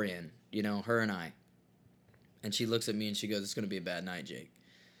 4 in, you know, her and I. And she looks at me and she goes, "It's going to be a bad night, Jake."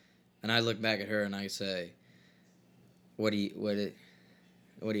 And I look back at her and I say, what do you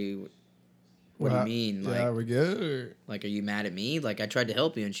mean? Yeah, Like, we good. like, are you mad at me? Like, I tried to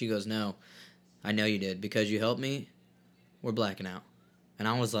help you. And she goes, "No, I know you did. Because you helped me, we're blacking out." And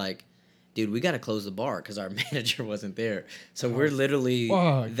I was like, dude, we got to close the bar because our manager wasn't there. So we're literally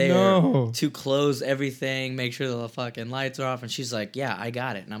there to close everything, make sure the fucking lights are off. And she's like, "Yeah, I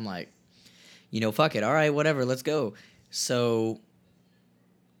got it." And I'm like, you know, fuck it. All right, whatever. Let's go. So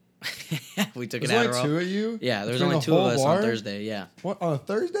we took There's an only Adderall. 2 of you? Yeah, there's Between only the 2 of whole us bar? on Thursday. Yeah. What, on a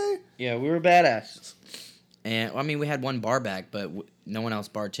Thursday? Yeah, we were badass. And I mean, we had one bar back, but no one else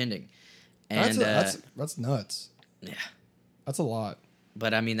bartending. And That's nuts. yeah, That's a lot.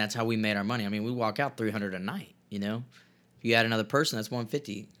 but I mean, that's how we made our money. I mean, we walk out 300 a night. You know, if you add another person, that's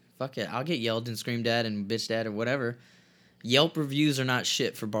 150. Fuck it, I'll get yelled and screamed at and bitched at or whatever. Yelp reviews are not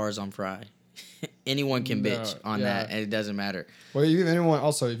shit for bars on Fry. Anyone can bitch on that, and it doesn't matter. Well, you give anyone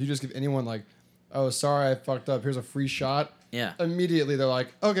also if you just give anyone like, "Oh, sorry, I fucked up. Here's a free shot." Yeah, Immediately they're like,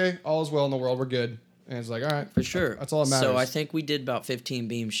 "Okay, all is well in the world. We're good." And it's like, "All right, for sure. That's all that matters." So I think we did about 15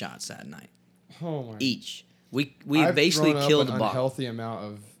 beam shots that night oh my. each. We I've basically thrown up killed an the bottle. unhealthy amount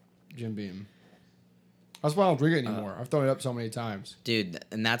of Jim Beam. That's why I don't drink it anymore. I've thrown it up so many times. Dude,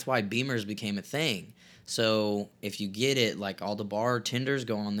 and that's why Beamers became a thing. So if you get it, like all the bartenders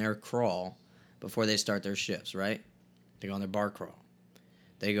go on their crawl before they start their shifts, right? They go on their bar crawl.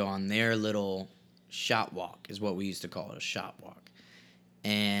 They go on their little shot walk, is what we used to call it, a shot walk.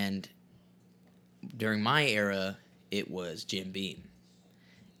 And during my era, it was Jim Beam.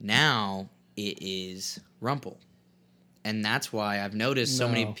 Now it is Rumple. And that's why I've noticed so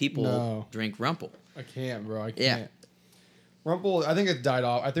many people drink Rumple. I can't, bro. I can't. Yeah. Rumple, I think it died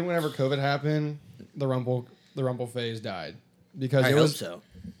off. I think whenever COVID happened, the Rumple phase died because I hope so.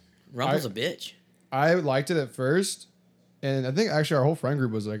 Rumple's a bitch. I liked it at first, and I think actually our whole friend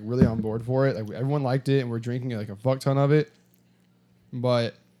group was like really on board for it. Like everyone liked it, and we're drinking like a fuck ton of it.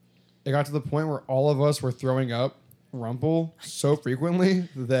 But it got to the point where all of us were throwing up Rumple so frequently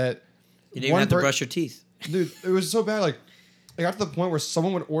that You didn't even have to brush your teeth. Dude, it was so bad. Like it got to the point where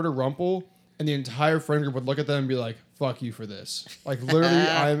someone would order Rumple, and the entire friend group would look at them and be like, "Fuck you for this." Like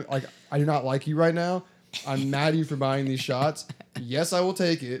literally, I do not like you right now. I'm mad at you for buying these shots. Yes, I will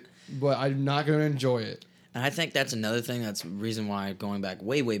take it, but I'm not going to enjoy it. And I think that's another thing. That's the reason why going back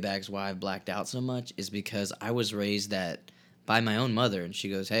way back is why I've blacked out so much is because I was raised that by my own mother, and she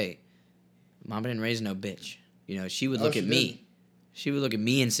goes, "Hey, Mama didn't raise no bitch." You know, she would look at me. didn't. She would look at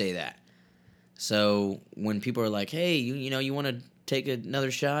me and say that. So when people are like, "Hey, you want to take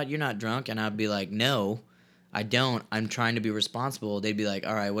another shot? You're not drunk," and I'd be like, "No, I don't. I'm trying to be responsible." They'd be like,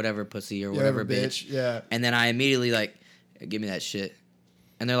 "All right, whatever, pussy or whatever, bitch." Yeah. And then I immediately like, "Give me that shit."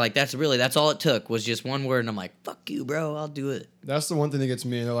 And they're like, that's all it took was just one word. And I'm like, "Fuck you, bro. I'll do it." That's the one thing that gets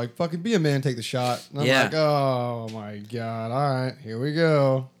me. They're like, "Fucking be a man, take the shot." And I'm Yeah. like, "Oh my God. All right, here we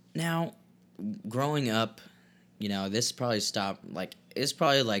go." Now, growing up, this probably stopped, it's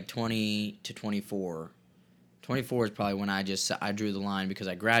probably like 20 to 24. 24 is probably when I drew the line because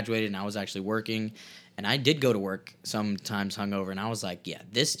I graduated and I was actually working. And I did go to work sometimes hungover, and I was like, "Yeah,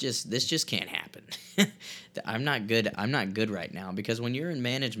 this just can't happen. I'm not good right now." Because when you're in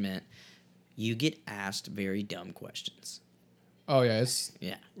management, you get asked very dumb questions. Oh yeah,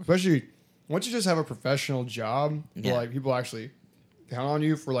 Yeah, especially once you just have a professional job. Yeah. Like people actually count on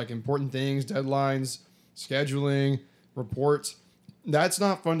you for like important things, deadlines, scheduling, reports. That's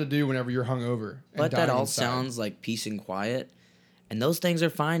not fun to do whenever you're hungover. and but that dying all inside. sounds like peace and quiet, and those things are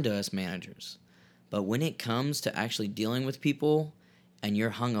fine to us managers. But when it comes to actually dealing with people and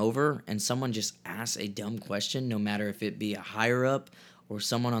you're hungover and someone just asks a dumb question, no matter if it be a higher up or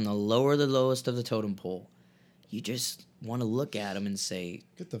someone on the lowest of the totem pole, you just want to look at them and say,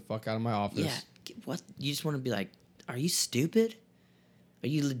 Get the fuck out of my office. "Yeah, what?" You just want to be like, "Are you stupid? Are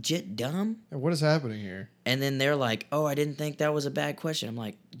you legit dumb?" Hey, what is happening here? And then they're like, "Oh, I didn't think that was a bad question." I'm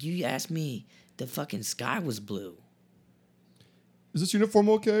like, "You asked me the fucking sky was blue." is this uniform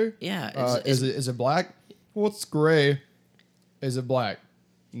okay? Yeah. Is it black? Well, it's gray. Is it black?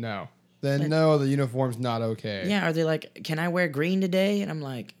 No. Then no, the uniform's not okay. Yeah. Are they like, can I wear green today? And I'm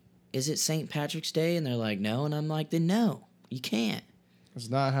like, is it St. Patrick's Day? And they're like, no. And I'm like, then no, you can't. It's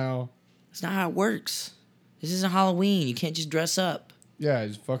not how. That's not how it works. This isn't Halloween. You can't just dress up. Yeah,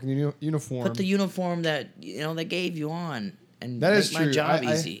 it's fucking uniform. Put the uniform that they gave you on, and That make is my true. job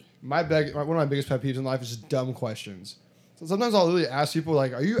easy. One of my biggest pet peeves in life is just dumb questions. So sometimes I'll literally ask people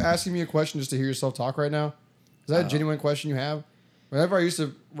like, "Are you asking me a question just to hear yourself talk right now? Is that a genuine question you have?" Whenever I used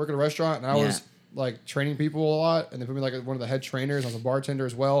to work at a restaurant and I was like training people a lot, and they put me like as one of the head trainers. I was a bartender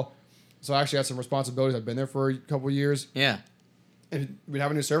as well, so I actually had some responsibilities. I've been there for a couple of years. Yeah. And we'd have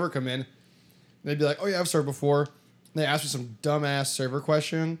a new server come in. They'd be like, "Oh yeah, I've served before." And they asked me some dumbass server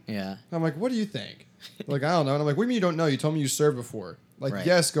question. Yeah. And I'm like, "What do you think?" Like, I don't know. And I'm like, "What do you mean you don't know? You told me you served before." Like, Right.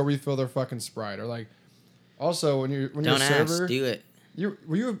 yes, go refill their fucking Sprite. Or like, also when you're Don't a server, ask. Do it.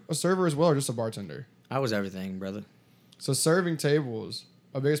 were you a server as well or just a bartender? I was everything, brother. So serving tables,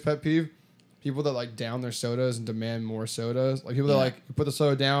 my biggest pet peeve, people that like down their sodas and demand more sodas. Like people that like put the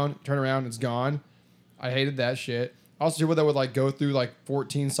soda down, turn around, it's gone. I hated that shit. Also people that would like go through like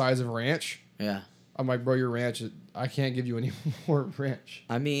 14 sides of ranch. Yeah. I'm like, bro, your ranch, I can't give you any more ranch.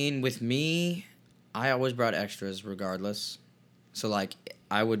 I mean, with me, I always brought extras regardless. So like,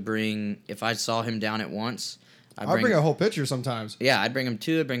 I would bring if I saw him down at once. I'd bring a whole pitcher sometimes. Yeah, I'd bring him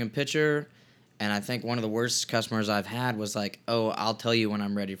two. I'd bring him pitcher. And I think one of the worst customers I've had was like, "Oh, I'll tell you when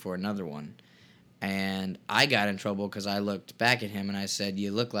I'm ready for another one." And I got in trouble because I looked back at him and I said,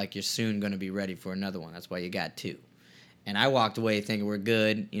 "You look like you're soon going to be ready for another one. That's why you got two." And I walked away thinking we're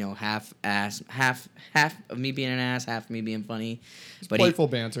good. Half of me being an ass, half of me being funny. It's But playful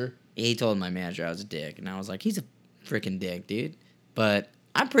banter. he told my manager I was a dick, and I was like, "He's a freaking dick, dude." But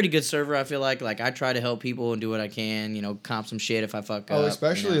I'm a pretty good server. I feel like I try to help people and do what I can. Comp some shit if I fuck up. Oh,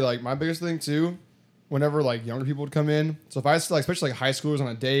 especially like my biggest thing too, whenever like younger people would come in. So if I see like especially like high schoolers on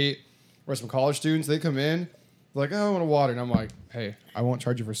a date or some college students, they come in, they're like, "Oh, I want a water," and I'm like, "Hey, I won't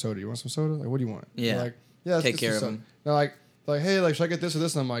charge you for soda. You want some soda? Like, what do you want?" Yeah. They're like, yeah, Take care of them. They're like, "Hey, like, should I get this or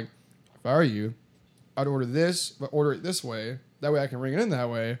this?" And I'm like, "If I were you, I'd order this, but order it this way. That way I can ring it in that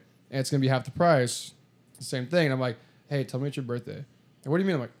way, and it's gonna be half the price." Same thing. And I'm like, "Hey, tell me it's your birthday." Like, what do you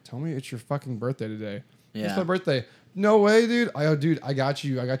mean? I'm like, "Tell me it's your fucking birthday today." Yeah. It's my birthday. No way, dude. Dude, I got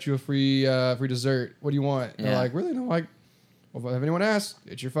you. I got you a free dessert. What do you want? And they're Yeah. like, really? And I'm like, well, if anyone asks,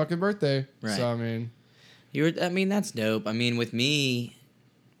 it's your fucking birthday. Right. So I mean, That's dope. I mean, with me,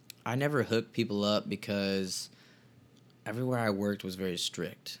 I never hooked people up because everywhere I worked was very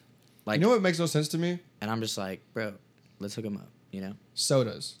strict. Like, you know what makes no sense to me? and I'm just like, bro, let's hook them up.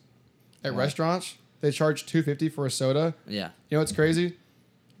 Sodas. At What? restaurants, they charge $2.50 for a soda. Yeah. You know what's crazy?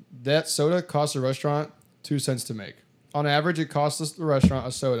 That soda costs a restaurant 2 cents to make. On average, it costs the restaurant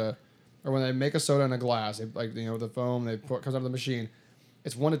a soda, or when they make a soda in a glass, they, like the foam comes out of the machine,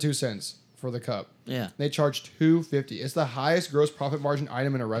 it's 1 to 2 cents for the cup. Yeah. They charge $2.50. It's the highest gross profit margin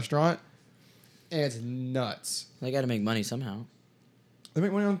item in a restaurant, and it's nuts. They got to make money somehow. They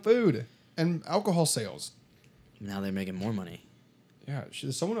make money on food and alcohol sales. Now they're making more money. Yeah,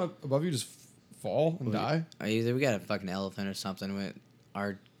 should someone above you just fall and die? Either we got a fucking elephant or something.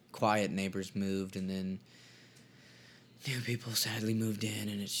 Our quiet neighbors moved, and then new people sadly moved in,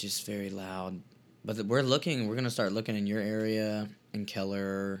 and it's just very loud. But we're going to start looking in your area, in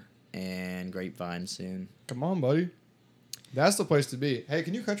Keller, and Grapevine soon. Come on, buddy. That's the place to be. Hey,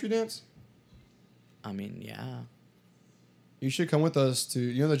 can you country dance? I mean, yeah. You should come with us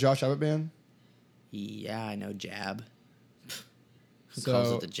to, the Josh Abbott band? Yeah, I know Jab. Who So-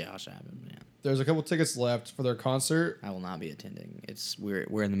 calls it the Josh Abbott, man? There's a couple tickets left for their concert, I will not be attending.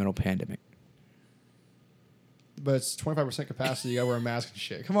 We're in the middle of pandemic. but it's 25% capacity. You gotta wear a mask and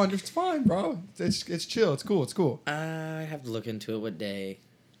shit. Come on, it's fine, bro. It's chill. It's cool. It's cool. I have to look into it. What day?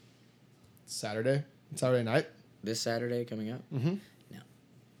 Saturday night. This Saturday coming up? Mm-hmm. No.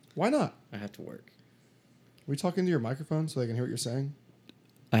 Why not? I have to work. We talk into your microphone so they can hear what you're saying.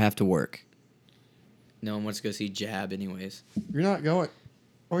 I have to work. No one wants to go see Jab anyways. You're not going.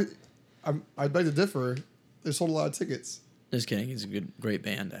 Wait, I'd beg to differ. They sold a lot of tickets. Just kidding. He's a great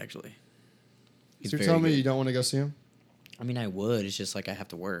band, actually. So you're telling me you don't want to go see him? I mean, I would. It's just like I have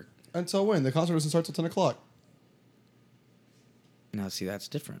to work. Until when? The concert doesn't start till 10 o'clock. Now, see, that's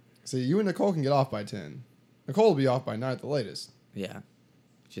different. See, you and Nicole can get off by 10. Nicole will be off by 9 at the latest. Yeah.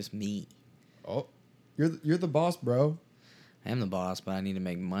 Just me. Oh, you're the boss, bro. I am the boss, but I need to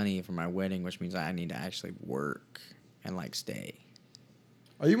make money for my wedding, which means I need to actually work and, stay.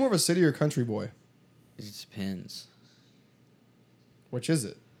 Are you more of a city or country boy? It just depends. Which is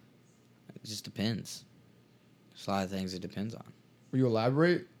it? It just depends. There's a lot of things it depends on. Will you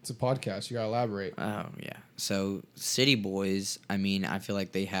elaborate? It's a podcast. You gotta elaborate. Oh yeah. So city boys, I mean, I feel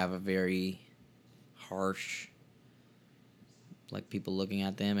like they have a very harsh, like people looking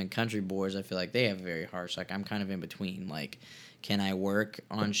at them, and country boys, I feel like they have a very harsh. Like I'm kind of in between. Like, can I work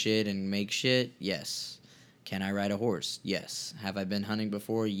on shit and make shit? Yes. Can I ride a horse? Yes. Have I been hunting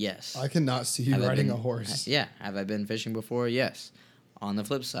before? Yes. I cannot see you Have I riding been- a horse. Yeah. Have I been fishing before? Yes. On the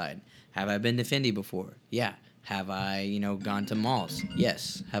flip side, have I been to Fendi before? Yeah. Have I, gone to malls?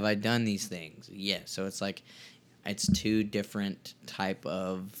 Yes. Have I done these things? Yes. So it's like, it's two different type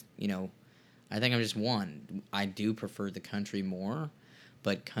of, I think I'm just one. I do prefer the country more,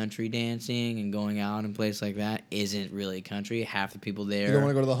 but country dancing and going out and places like that isn't really country. Half the people You don't want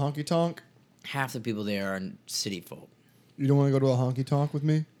to there, go to the honky tonk? half the people there are city folk. You don't want to go to a honky tonk with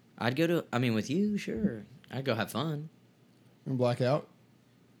me I'd go to, with you, sure. I'd go have fun. and black out?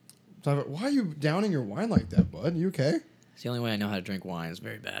 Why are you downing your wine like that, bud? You okay? It's the only way I know how to drink wine. It's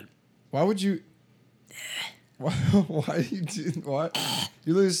very bad. Why would you? Why do you do what?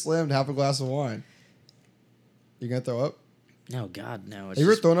 You literally slammed half a glass of wine. You gonna throw up? No, God, no. Have you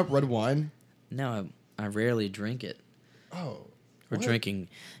ever thrown up red wine? No, I rarely drink it. Oh, We're what? drinking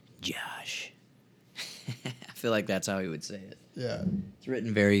Josh. I feel like that's how he would say it. Yeah, It's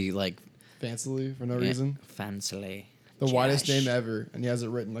written very, like, fancily for no reason. fancily. The widest Josh. name ever, and he has it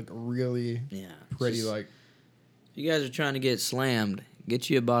written like really Yeah. pretty. Just- Like you guys are trying to get slammed. Get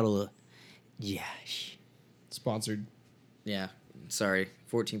you a bottle of Josh. sponsored, Yeah. Sorry.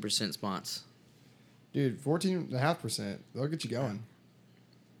 14% spons. dude. 14.5%. They'll get you going.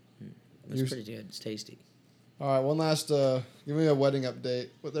 It's You're- pretty good. It's tasty. All right, one last. Give me a wedding update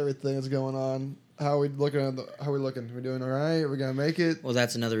with everything that's going on. How are we looking? How are we looking? We doing all right? Are we gonna make it? Well,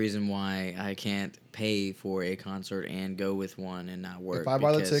 that's another reason why I can't pay for a concert and go with one and not work. If I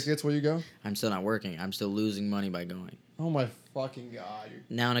buy the because tickets, will you go? I'm still not working. I'm still losing money by going. Oh my fucking god!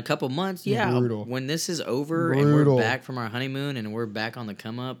 Now in a couple months, yeah, Brutal. when this is over Brutal. and we're back from our honeymoon and we're back on the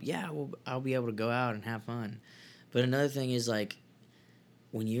come up, yeah, I'll be able to go out and have fun. But another thing is like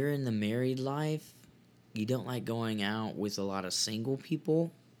when you're in the married life, you don't like going out with a lot of single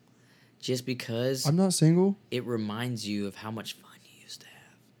people just because I'm not single. it reminds you of how much fun you used to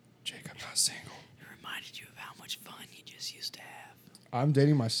have. Jake, I'm not single. It reminded you of how much fun you just used to have. I'm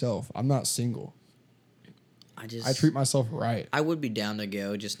dating myself. I'm not single. I treat myself right. I would be down to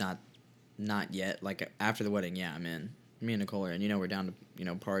go, just not yet. Like after the wedding, yeah, I'm in. Me and Nicole are in. We're down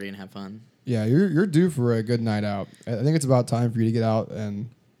to party and have fun. Yeah, you're due for a good night out. I think it's about time for you to get out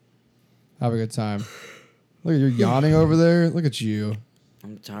and have a good time. Look, you're yawning over there. Look at you.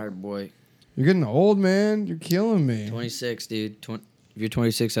 I'm tired, boy. You're getting old, man. You're killing me. 26, dude. If you're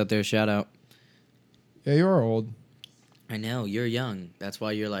 26 out there, shout out. Yeah, you are old. I know you're young. That's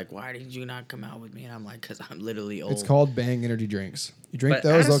why you're like, why did you not come out with me? And I'm like, because I'm literally old. It's called Bang energy drinks. You drink But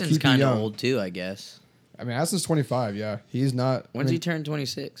those, they'll Addison's keep you kind of young. old too, I guess. I mean, Addison's 25. Yeah, he's not. When's I he mean, turn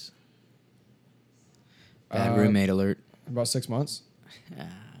 26? Bad Uh, roommate alert. about 6 months. Ah,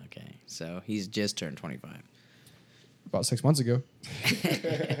 okay. So he's just turned 25. About 6 months ago.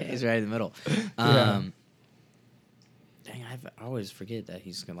 He's right in the middle. Yeah. Dang, I always forget that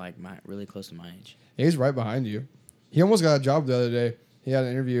he's like really close to my age. He's right behind you. He almost got a job the other day. He had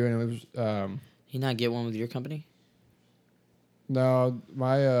an interview and it was He not get one with your company? no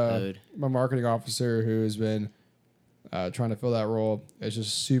my Dude. my marketing officer who has been trying to fill that role is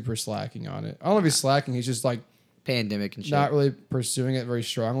just super slacking on it. I don't know if he's slacking. He's just like Pandemic and shit. not really pursuing it very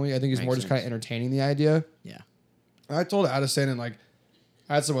strongly. I think he's Makes more just kind of sense. entertaining the idea. Yeah. I told Addison and like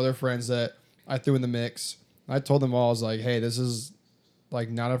I had some other friends that I threw in the mix. I told them all, I was like, hey, this is like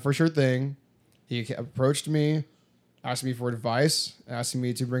not a for sure thing. He approached me, asked me for advice, asking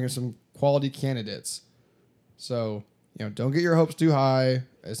me to bring in some quality candidates. So, don't get your hopes too high.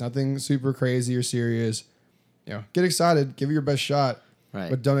 It's nothing super crazy or serious. Get excited, give it your best shot, Right.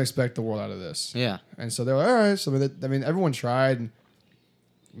 but don't expect the world out of this. Yeah. And so they're like, all right. So, everyone tried. And,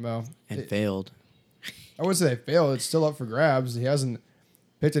 well, And failed. I wouldn't say they failed. It's still up for grabs. He hasn't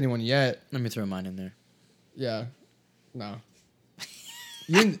picked anyone yet. Let me throw mine in there. Yeah. No.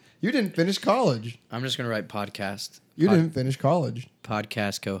 You didn't finish college. I'm just gonna write podcast. You didn't finish college.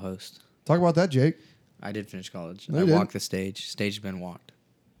 Podcast co-host. Talk about that, Jake. I did finish college. No, I you didn't. walked the stage. Stage has been walked.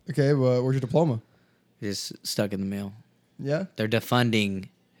 Okay, well, where's your diploma? It's stuck in the mail. Yeah. They're defunding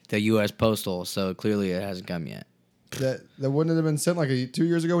the U.S. Postal, so clearly it hasn't come yet. That wouldn't have been sent like 2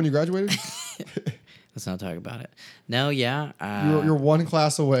 years ago when you graduated? Let's not talk about it. No, yeah. You're one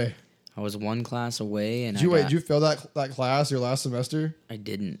class away. I was one class away, and Did you fail that class your last semester? I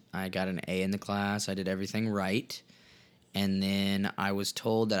didn't. I got an A in the class. I did everything right. And then I was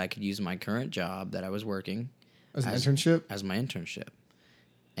told that I could use my current job that I was working. As an internship? as my internship.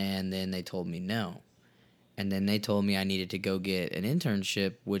 And then they told me no. And then they told me I needed to go get an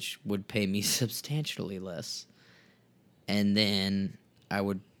internship, which would pay me substantially less. And then I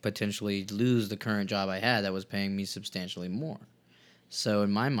would potentially lose the current job I had that was paying me substantially more. So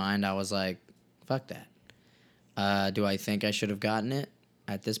in my mind, I was like, fuck that. Do I think I should have gotten it?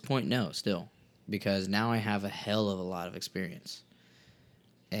 At this point, no, still. Because now I have a hell of a lot of experience.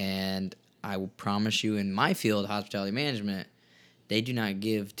 And I will promise you, in my field, hospitality management, they do not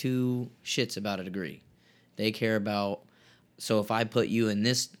give two shits about a degree. They care about, so if I put you in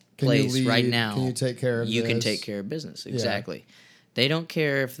this place right now, can you take care of you can this? take care of business. Exactly. They don't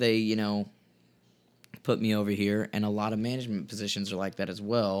care if they, put me over here, and a lot of management positions are like that as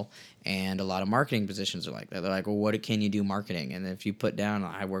well, and a lot of marketing positions are like that. They're like, well, what can you do marketing? And if you put down,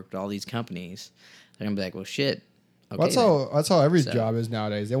 I worked at all these companies, they're going to be like, well, shit. Okay, That's how every job is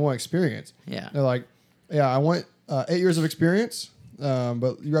nowadays. They want experience. Yeah. They're like, yeah, I want 8 years of experience,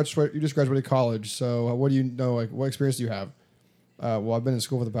 but you just graduated college, so what do you know? Like, what experience do you have? Well, I've been in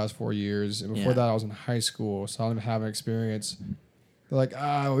school for the past 4 years, and before that, I was in high school, so I don't have experience. They're like,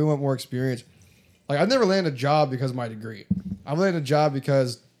 we want more experience. Like, I've never landed a job because of my degree. I've landed a job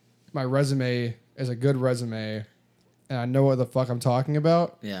because my resume is a good resume, and I know what the fuck I'm talking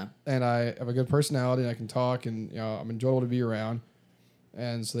about. Yeah. And I have a good personality, and I can talk, and I'm enjoyable to be around.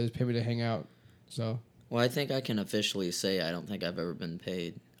 And so they just pay me to hang out. So. Well, I think I can officially say I don't think I've ever been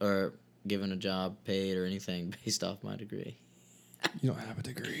paid or given a job paid or anything based off my degree. You don't have a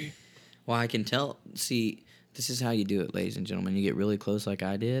degree. Well, I can tell. See, this is how you do it, ladies and gentlemen. You get really close like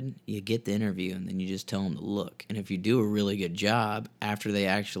I did. You get the interview, and then you just tell them to look. And if you do a really good job after they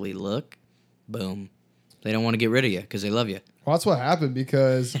actually look, boom. They don't want to get rid of you because they love you. Well, that's what happened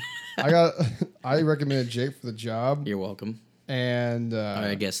because I recommended Jake for the job. You're welcome. And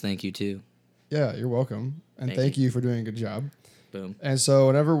I guess thank you, too. Yeah, you're welcome. And thank you for doing a good job. Boom. And so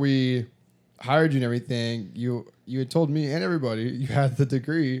whenever we hired you and everything, you had told me and everybody you had the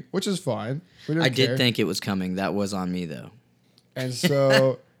degree, which is fine. We didn't care. Did think it was coming. That was on me, though. And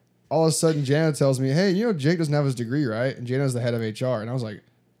so all of a sudden, Jana tells me, hey, Jake doesn't have his degree, right? And Jana's the head of HR. And I was like,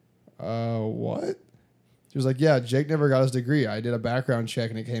 what? She was like, yeah, Jake never got his degree. I did a background check,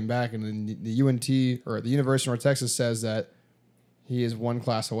 and it came back. And then the UNT, or the University of North Texas, says that he is one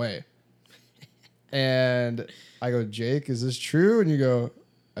class away. And I go, Jake, is this true? And you go,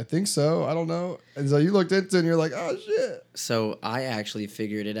 I think so. I don't know. And so you looked into it, and you're like, oh, shit. So I actually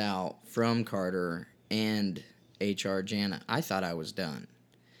figured it out from Carter and HR Jana. I thought I was done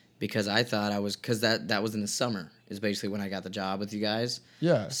because I thought I was, because that was in the summer is basically when I got the job with you guys.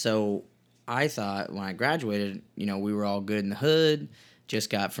 Yeah. So I thought when I graduated, we were all good in the hood, just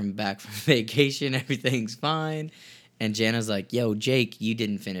got back from vacation, everything's fine. And Jana's like, yo, Jake, you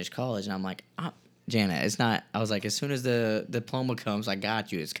didn't finish college. And I'm like, Jana, it's not. I was like, as soon as the diploma comes, I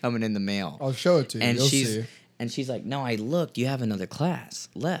got you. It's coming in the mail. I'll show it to you. And You'll see. And she's like, no, I looked. You have another class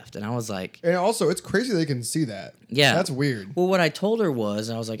left. And I was like. And also, it's crazy they can see that. Yeah. That's weird. Well, what I told her was,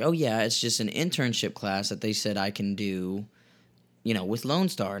 I was like, oh, yeah, it's just an internship class that they said I can do, with Lone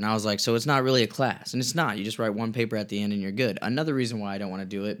Star. And I was like, so it's not really a class. And it's not. You just write one paper at the end and you're good. Another reason why I don't want to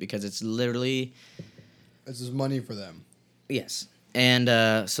do it, because it's literally. It's just money for them. Yes. And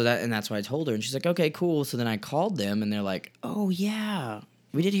that's why I told her. And she's like, okay, cool. So then I called them, and they're like, oh, yeah,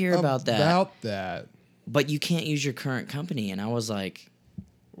 we did hear about that. About that. But you can't use your current company. And I was like,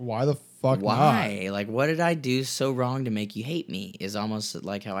 why the fuck why? not? Like, what did I do so wrong to make you hate me is almost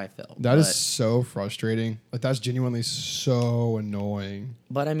like how I felt. That is so frustrating. Like, that's genuinely so annoying.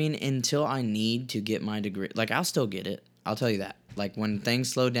 But, I mean, until I need to get my degree, like, I'll still get it. I'll tell you that. Like, when things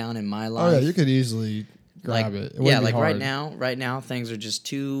slow down in my life. Oh, yeah, you could easily grab it. Yeah, like hard. right now things are just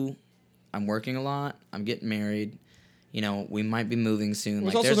too. I'm working a lot. I'm getting married. We might be moving soon.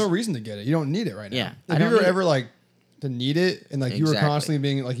 There's also no reason to get it. You don't need it right now. Yeah, if you were ever like to need it, and like you were constantly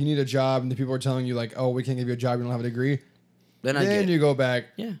being like you need a job, and the people are telling you like, oh, we can't give you a job, you don't have a degree. Then you go back,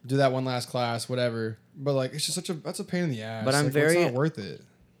 do that one last class, whatever. But like, it's just that's a pain in the ass. But I'm like, very it's not worth it.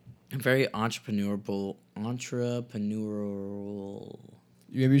 I'm very entrepreneurial.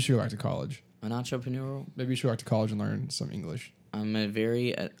 Maybe you should go back to college. An entrepreneurial. Maybe you should go back to college and learn some English. I'm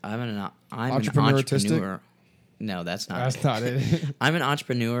an entrepreneur. No, that's not. That's not it. I'm an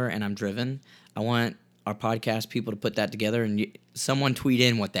entrepreneur, and I'm driven. I want our podcast people to put that together, and someone tweet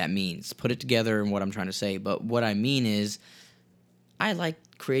in what that means. Put it together and what I'm trying to say. But what I mean is, I like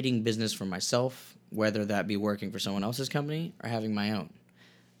creating business for myself, whether that be working for someone else's company or having my own.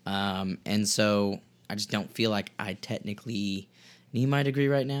 And so I just don't feel like I technically need my degree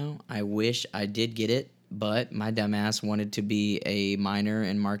right now. I wish I did get it But my dumbass wanted to be a minor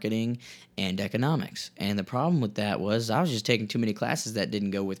in marketing and economics. And the problem with that was I was just taking too many classes that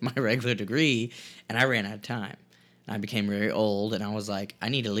didn't go with my regular degree, and I ran out of time. And I became very old, and I was like, I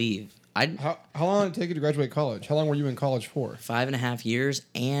need to leave. How long did it take you to graduate college? How long were you in college for? 5.5 years,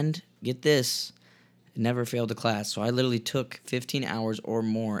 and get this, never failed a class. So I literally took 15 hours or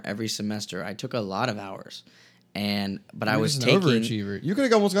more every semester. I took a lot of hours, but I You're was just an taking. overachiever. You could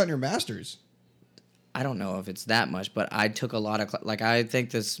have almost gotten your master's. I don't know if it's that much, but I took a lot of I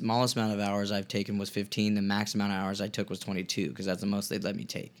think the smallest amount of hours I've taken was 15. The max amount of hours I took was 22 because that's the most they'd let me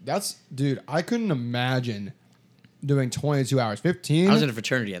take. Dude, I couldn't imagine doing 22 hours. 15? I was in a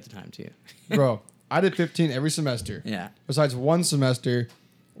fraternity at the time too. Bro, I did 15 every semester. Yeah. Besides one semester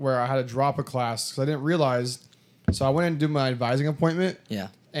where I had to drop a class because I didn't realize. So I went in to do my advising appointment. Yeah.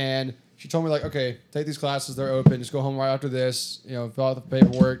 And she told me, like, okay, take these classes. They're open. Just go home right after this. Fill out the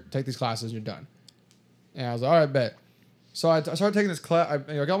paperwork. Take these classes and you're done. And I was like, all right, bet. So I started taking this class.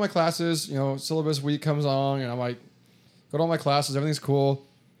 I got all my classes. Syllabus week comes on, and I'm like, go to all my classes. Everything's cool.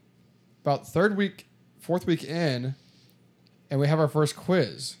 About fourth week in, and we have our first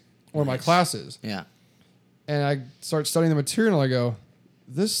quiz. One of my classes. Yeah. And I start studying the material, and I go,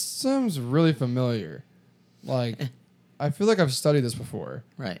 this sounds really familiar. Like, I feel like I've studied this before.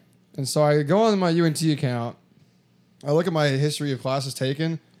 Right. And so I go on my UNT account. I look at my history of classes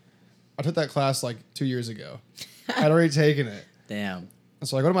taken. I took that class like 2 years ago. I'd already taken it. Damn. And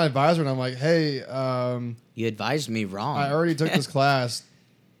so I go to my advisor and I'm like, hey, You advised me wrong. I already took this class.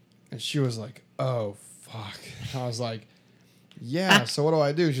 And she was like, oh, fuck. I was like, yeah, so what do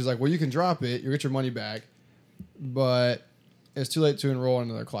I do? She's like, well, you can drop it. You'll get your money back. But it's too late to enroll in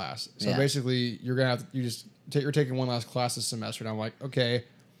another class. So basically, you're going to have to, you're taking one last class this semester. And I'm like, okay,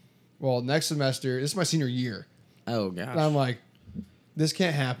 well, next semester, this is my senior year. Oh, gosh. And I'm like, this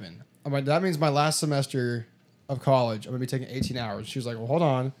can't happen. I'm like, that means my last semester of college, I'm going to be taking 18 hours. She was like, well, hold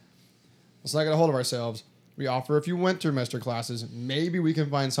on. Let's not get a hold of ourselves. We offer a few winter semester classes. Maybe we can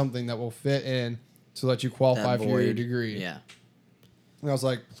find something that will fit in to let you qualify for your degree. Yeah. And I was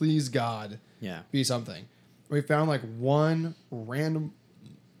like, please, God, be something. We found like one random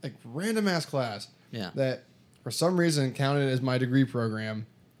ass class that for some reason counted as my degree program.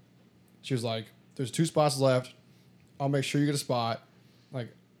 She was like, there's 2 spots left. I'll make sure you get a spot. Like,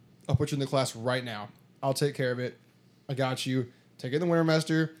 I'll put you in the class right now. I'll take care of it. I got you. Take it in the winter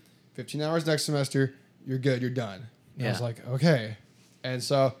semester. 15 hours next semester. You're good. You're done. And I was like, okay. And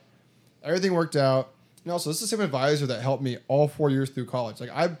so everything worked out. And also, this is the same advisor that helped me all 4 years through college. Like,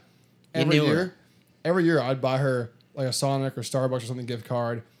 every year I'd buy her like a Sonic or Starbucks or something gift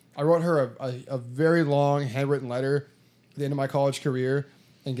card. I wrote her a very long handwritten letter at the end of my college career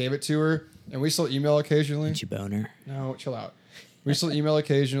and gave it to her. And we still email occasionally. Did you boner? No, chill out. We still email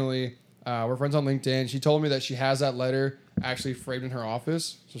occasionally. We're friends on LinkedIn. She told me that she has that letter actually framed in her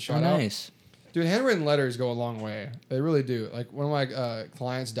office. So shout out. Nice. Dude, handwritten letters go a long way. They really do. Like, one of my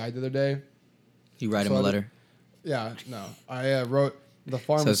clients died the other day. You write him a letter? Yeah, no. I wrote the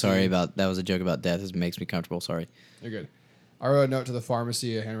pharmacy. So sorry about that. Was a joke about death. It makes me comfortable. Sorry. You're good. I wrote a note to the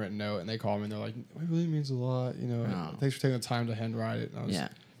pharmacy, a handwritten note, and they called me and they're like, it really means a lot. Thanks for taking the time to handwrite it.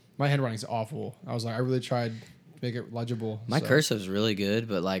 My handwriting's awful. I was like, I really tried to make it legible. My cursive's really good,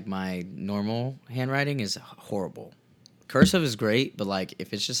 but like my normal handwriting is horrible. Cursive is great, but like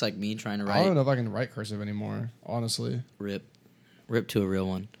if it's just like me trying to write, I don't know if I can write cursive anymore, honestly. Rip to a real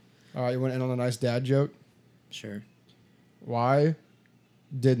one. All right, you want to end on a nice dad joke? Sure. Why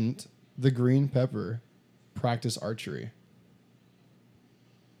didn't the green pepper practice archery?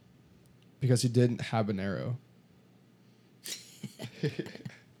 Because he didn't have an arrow.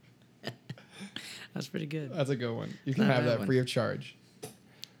 That's pretty good. That's a good one. You can Not a have bad that one. free of charge. All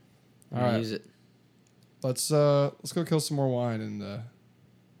I'll right, use it. let's go kill some more wine and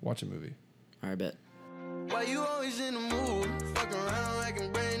watch a movie. All right, bet. Why you always in the mood? Fuck around like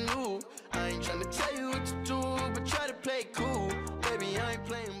I'm brand new. I ain't tryna tell you what to do, but try to play cool. Baby, I ain't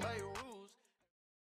playing by your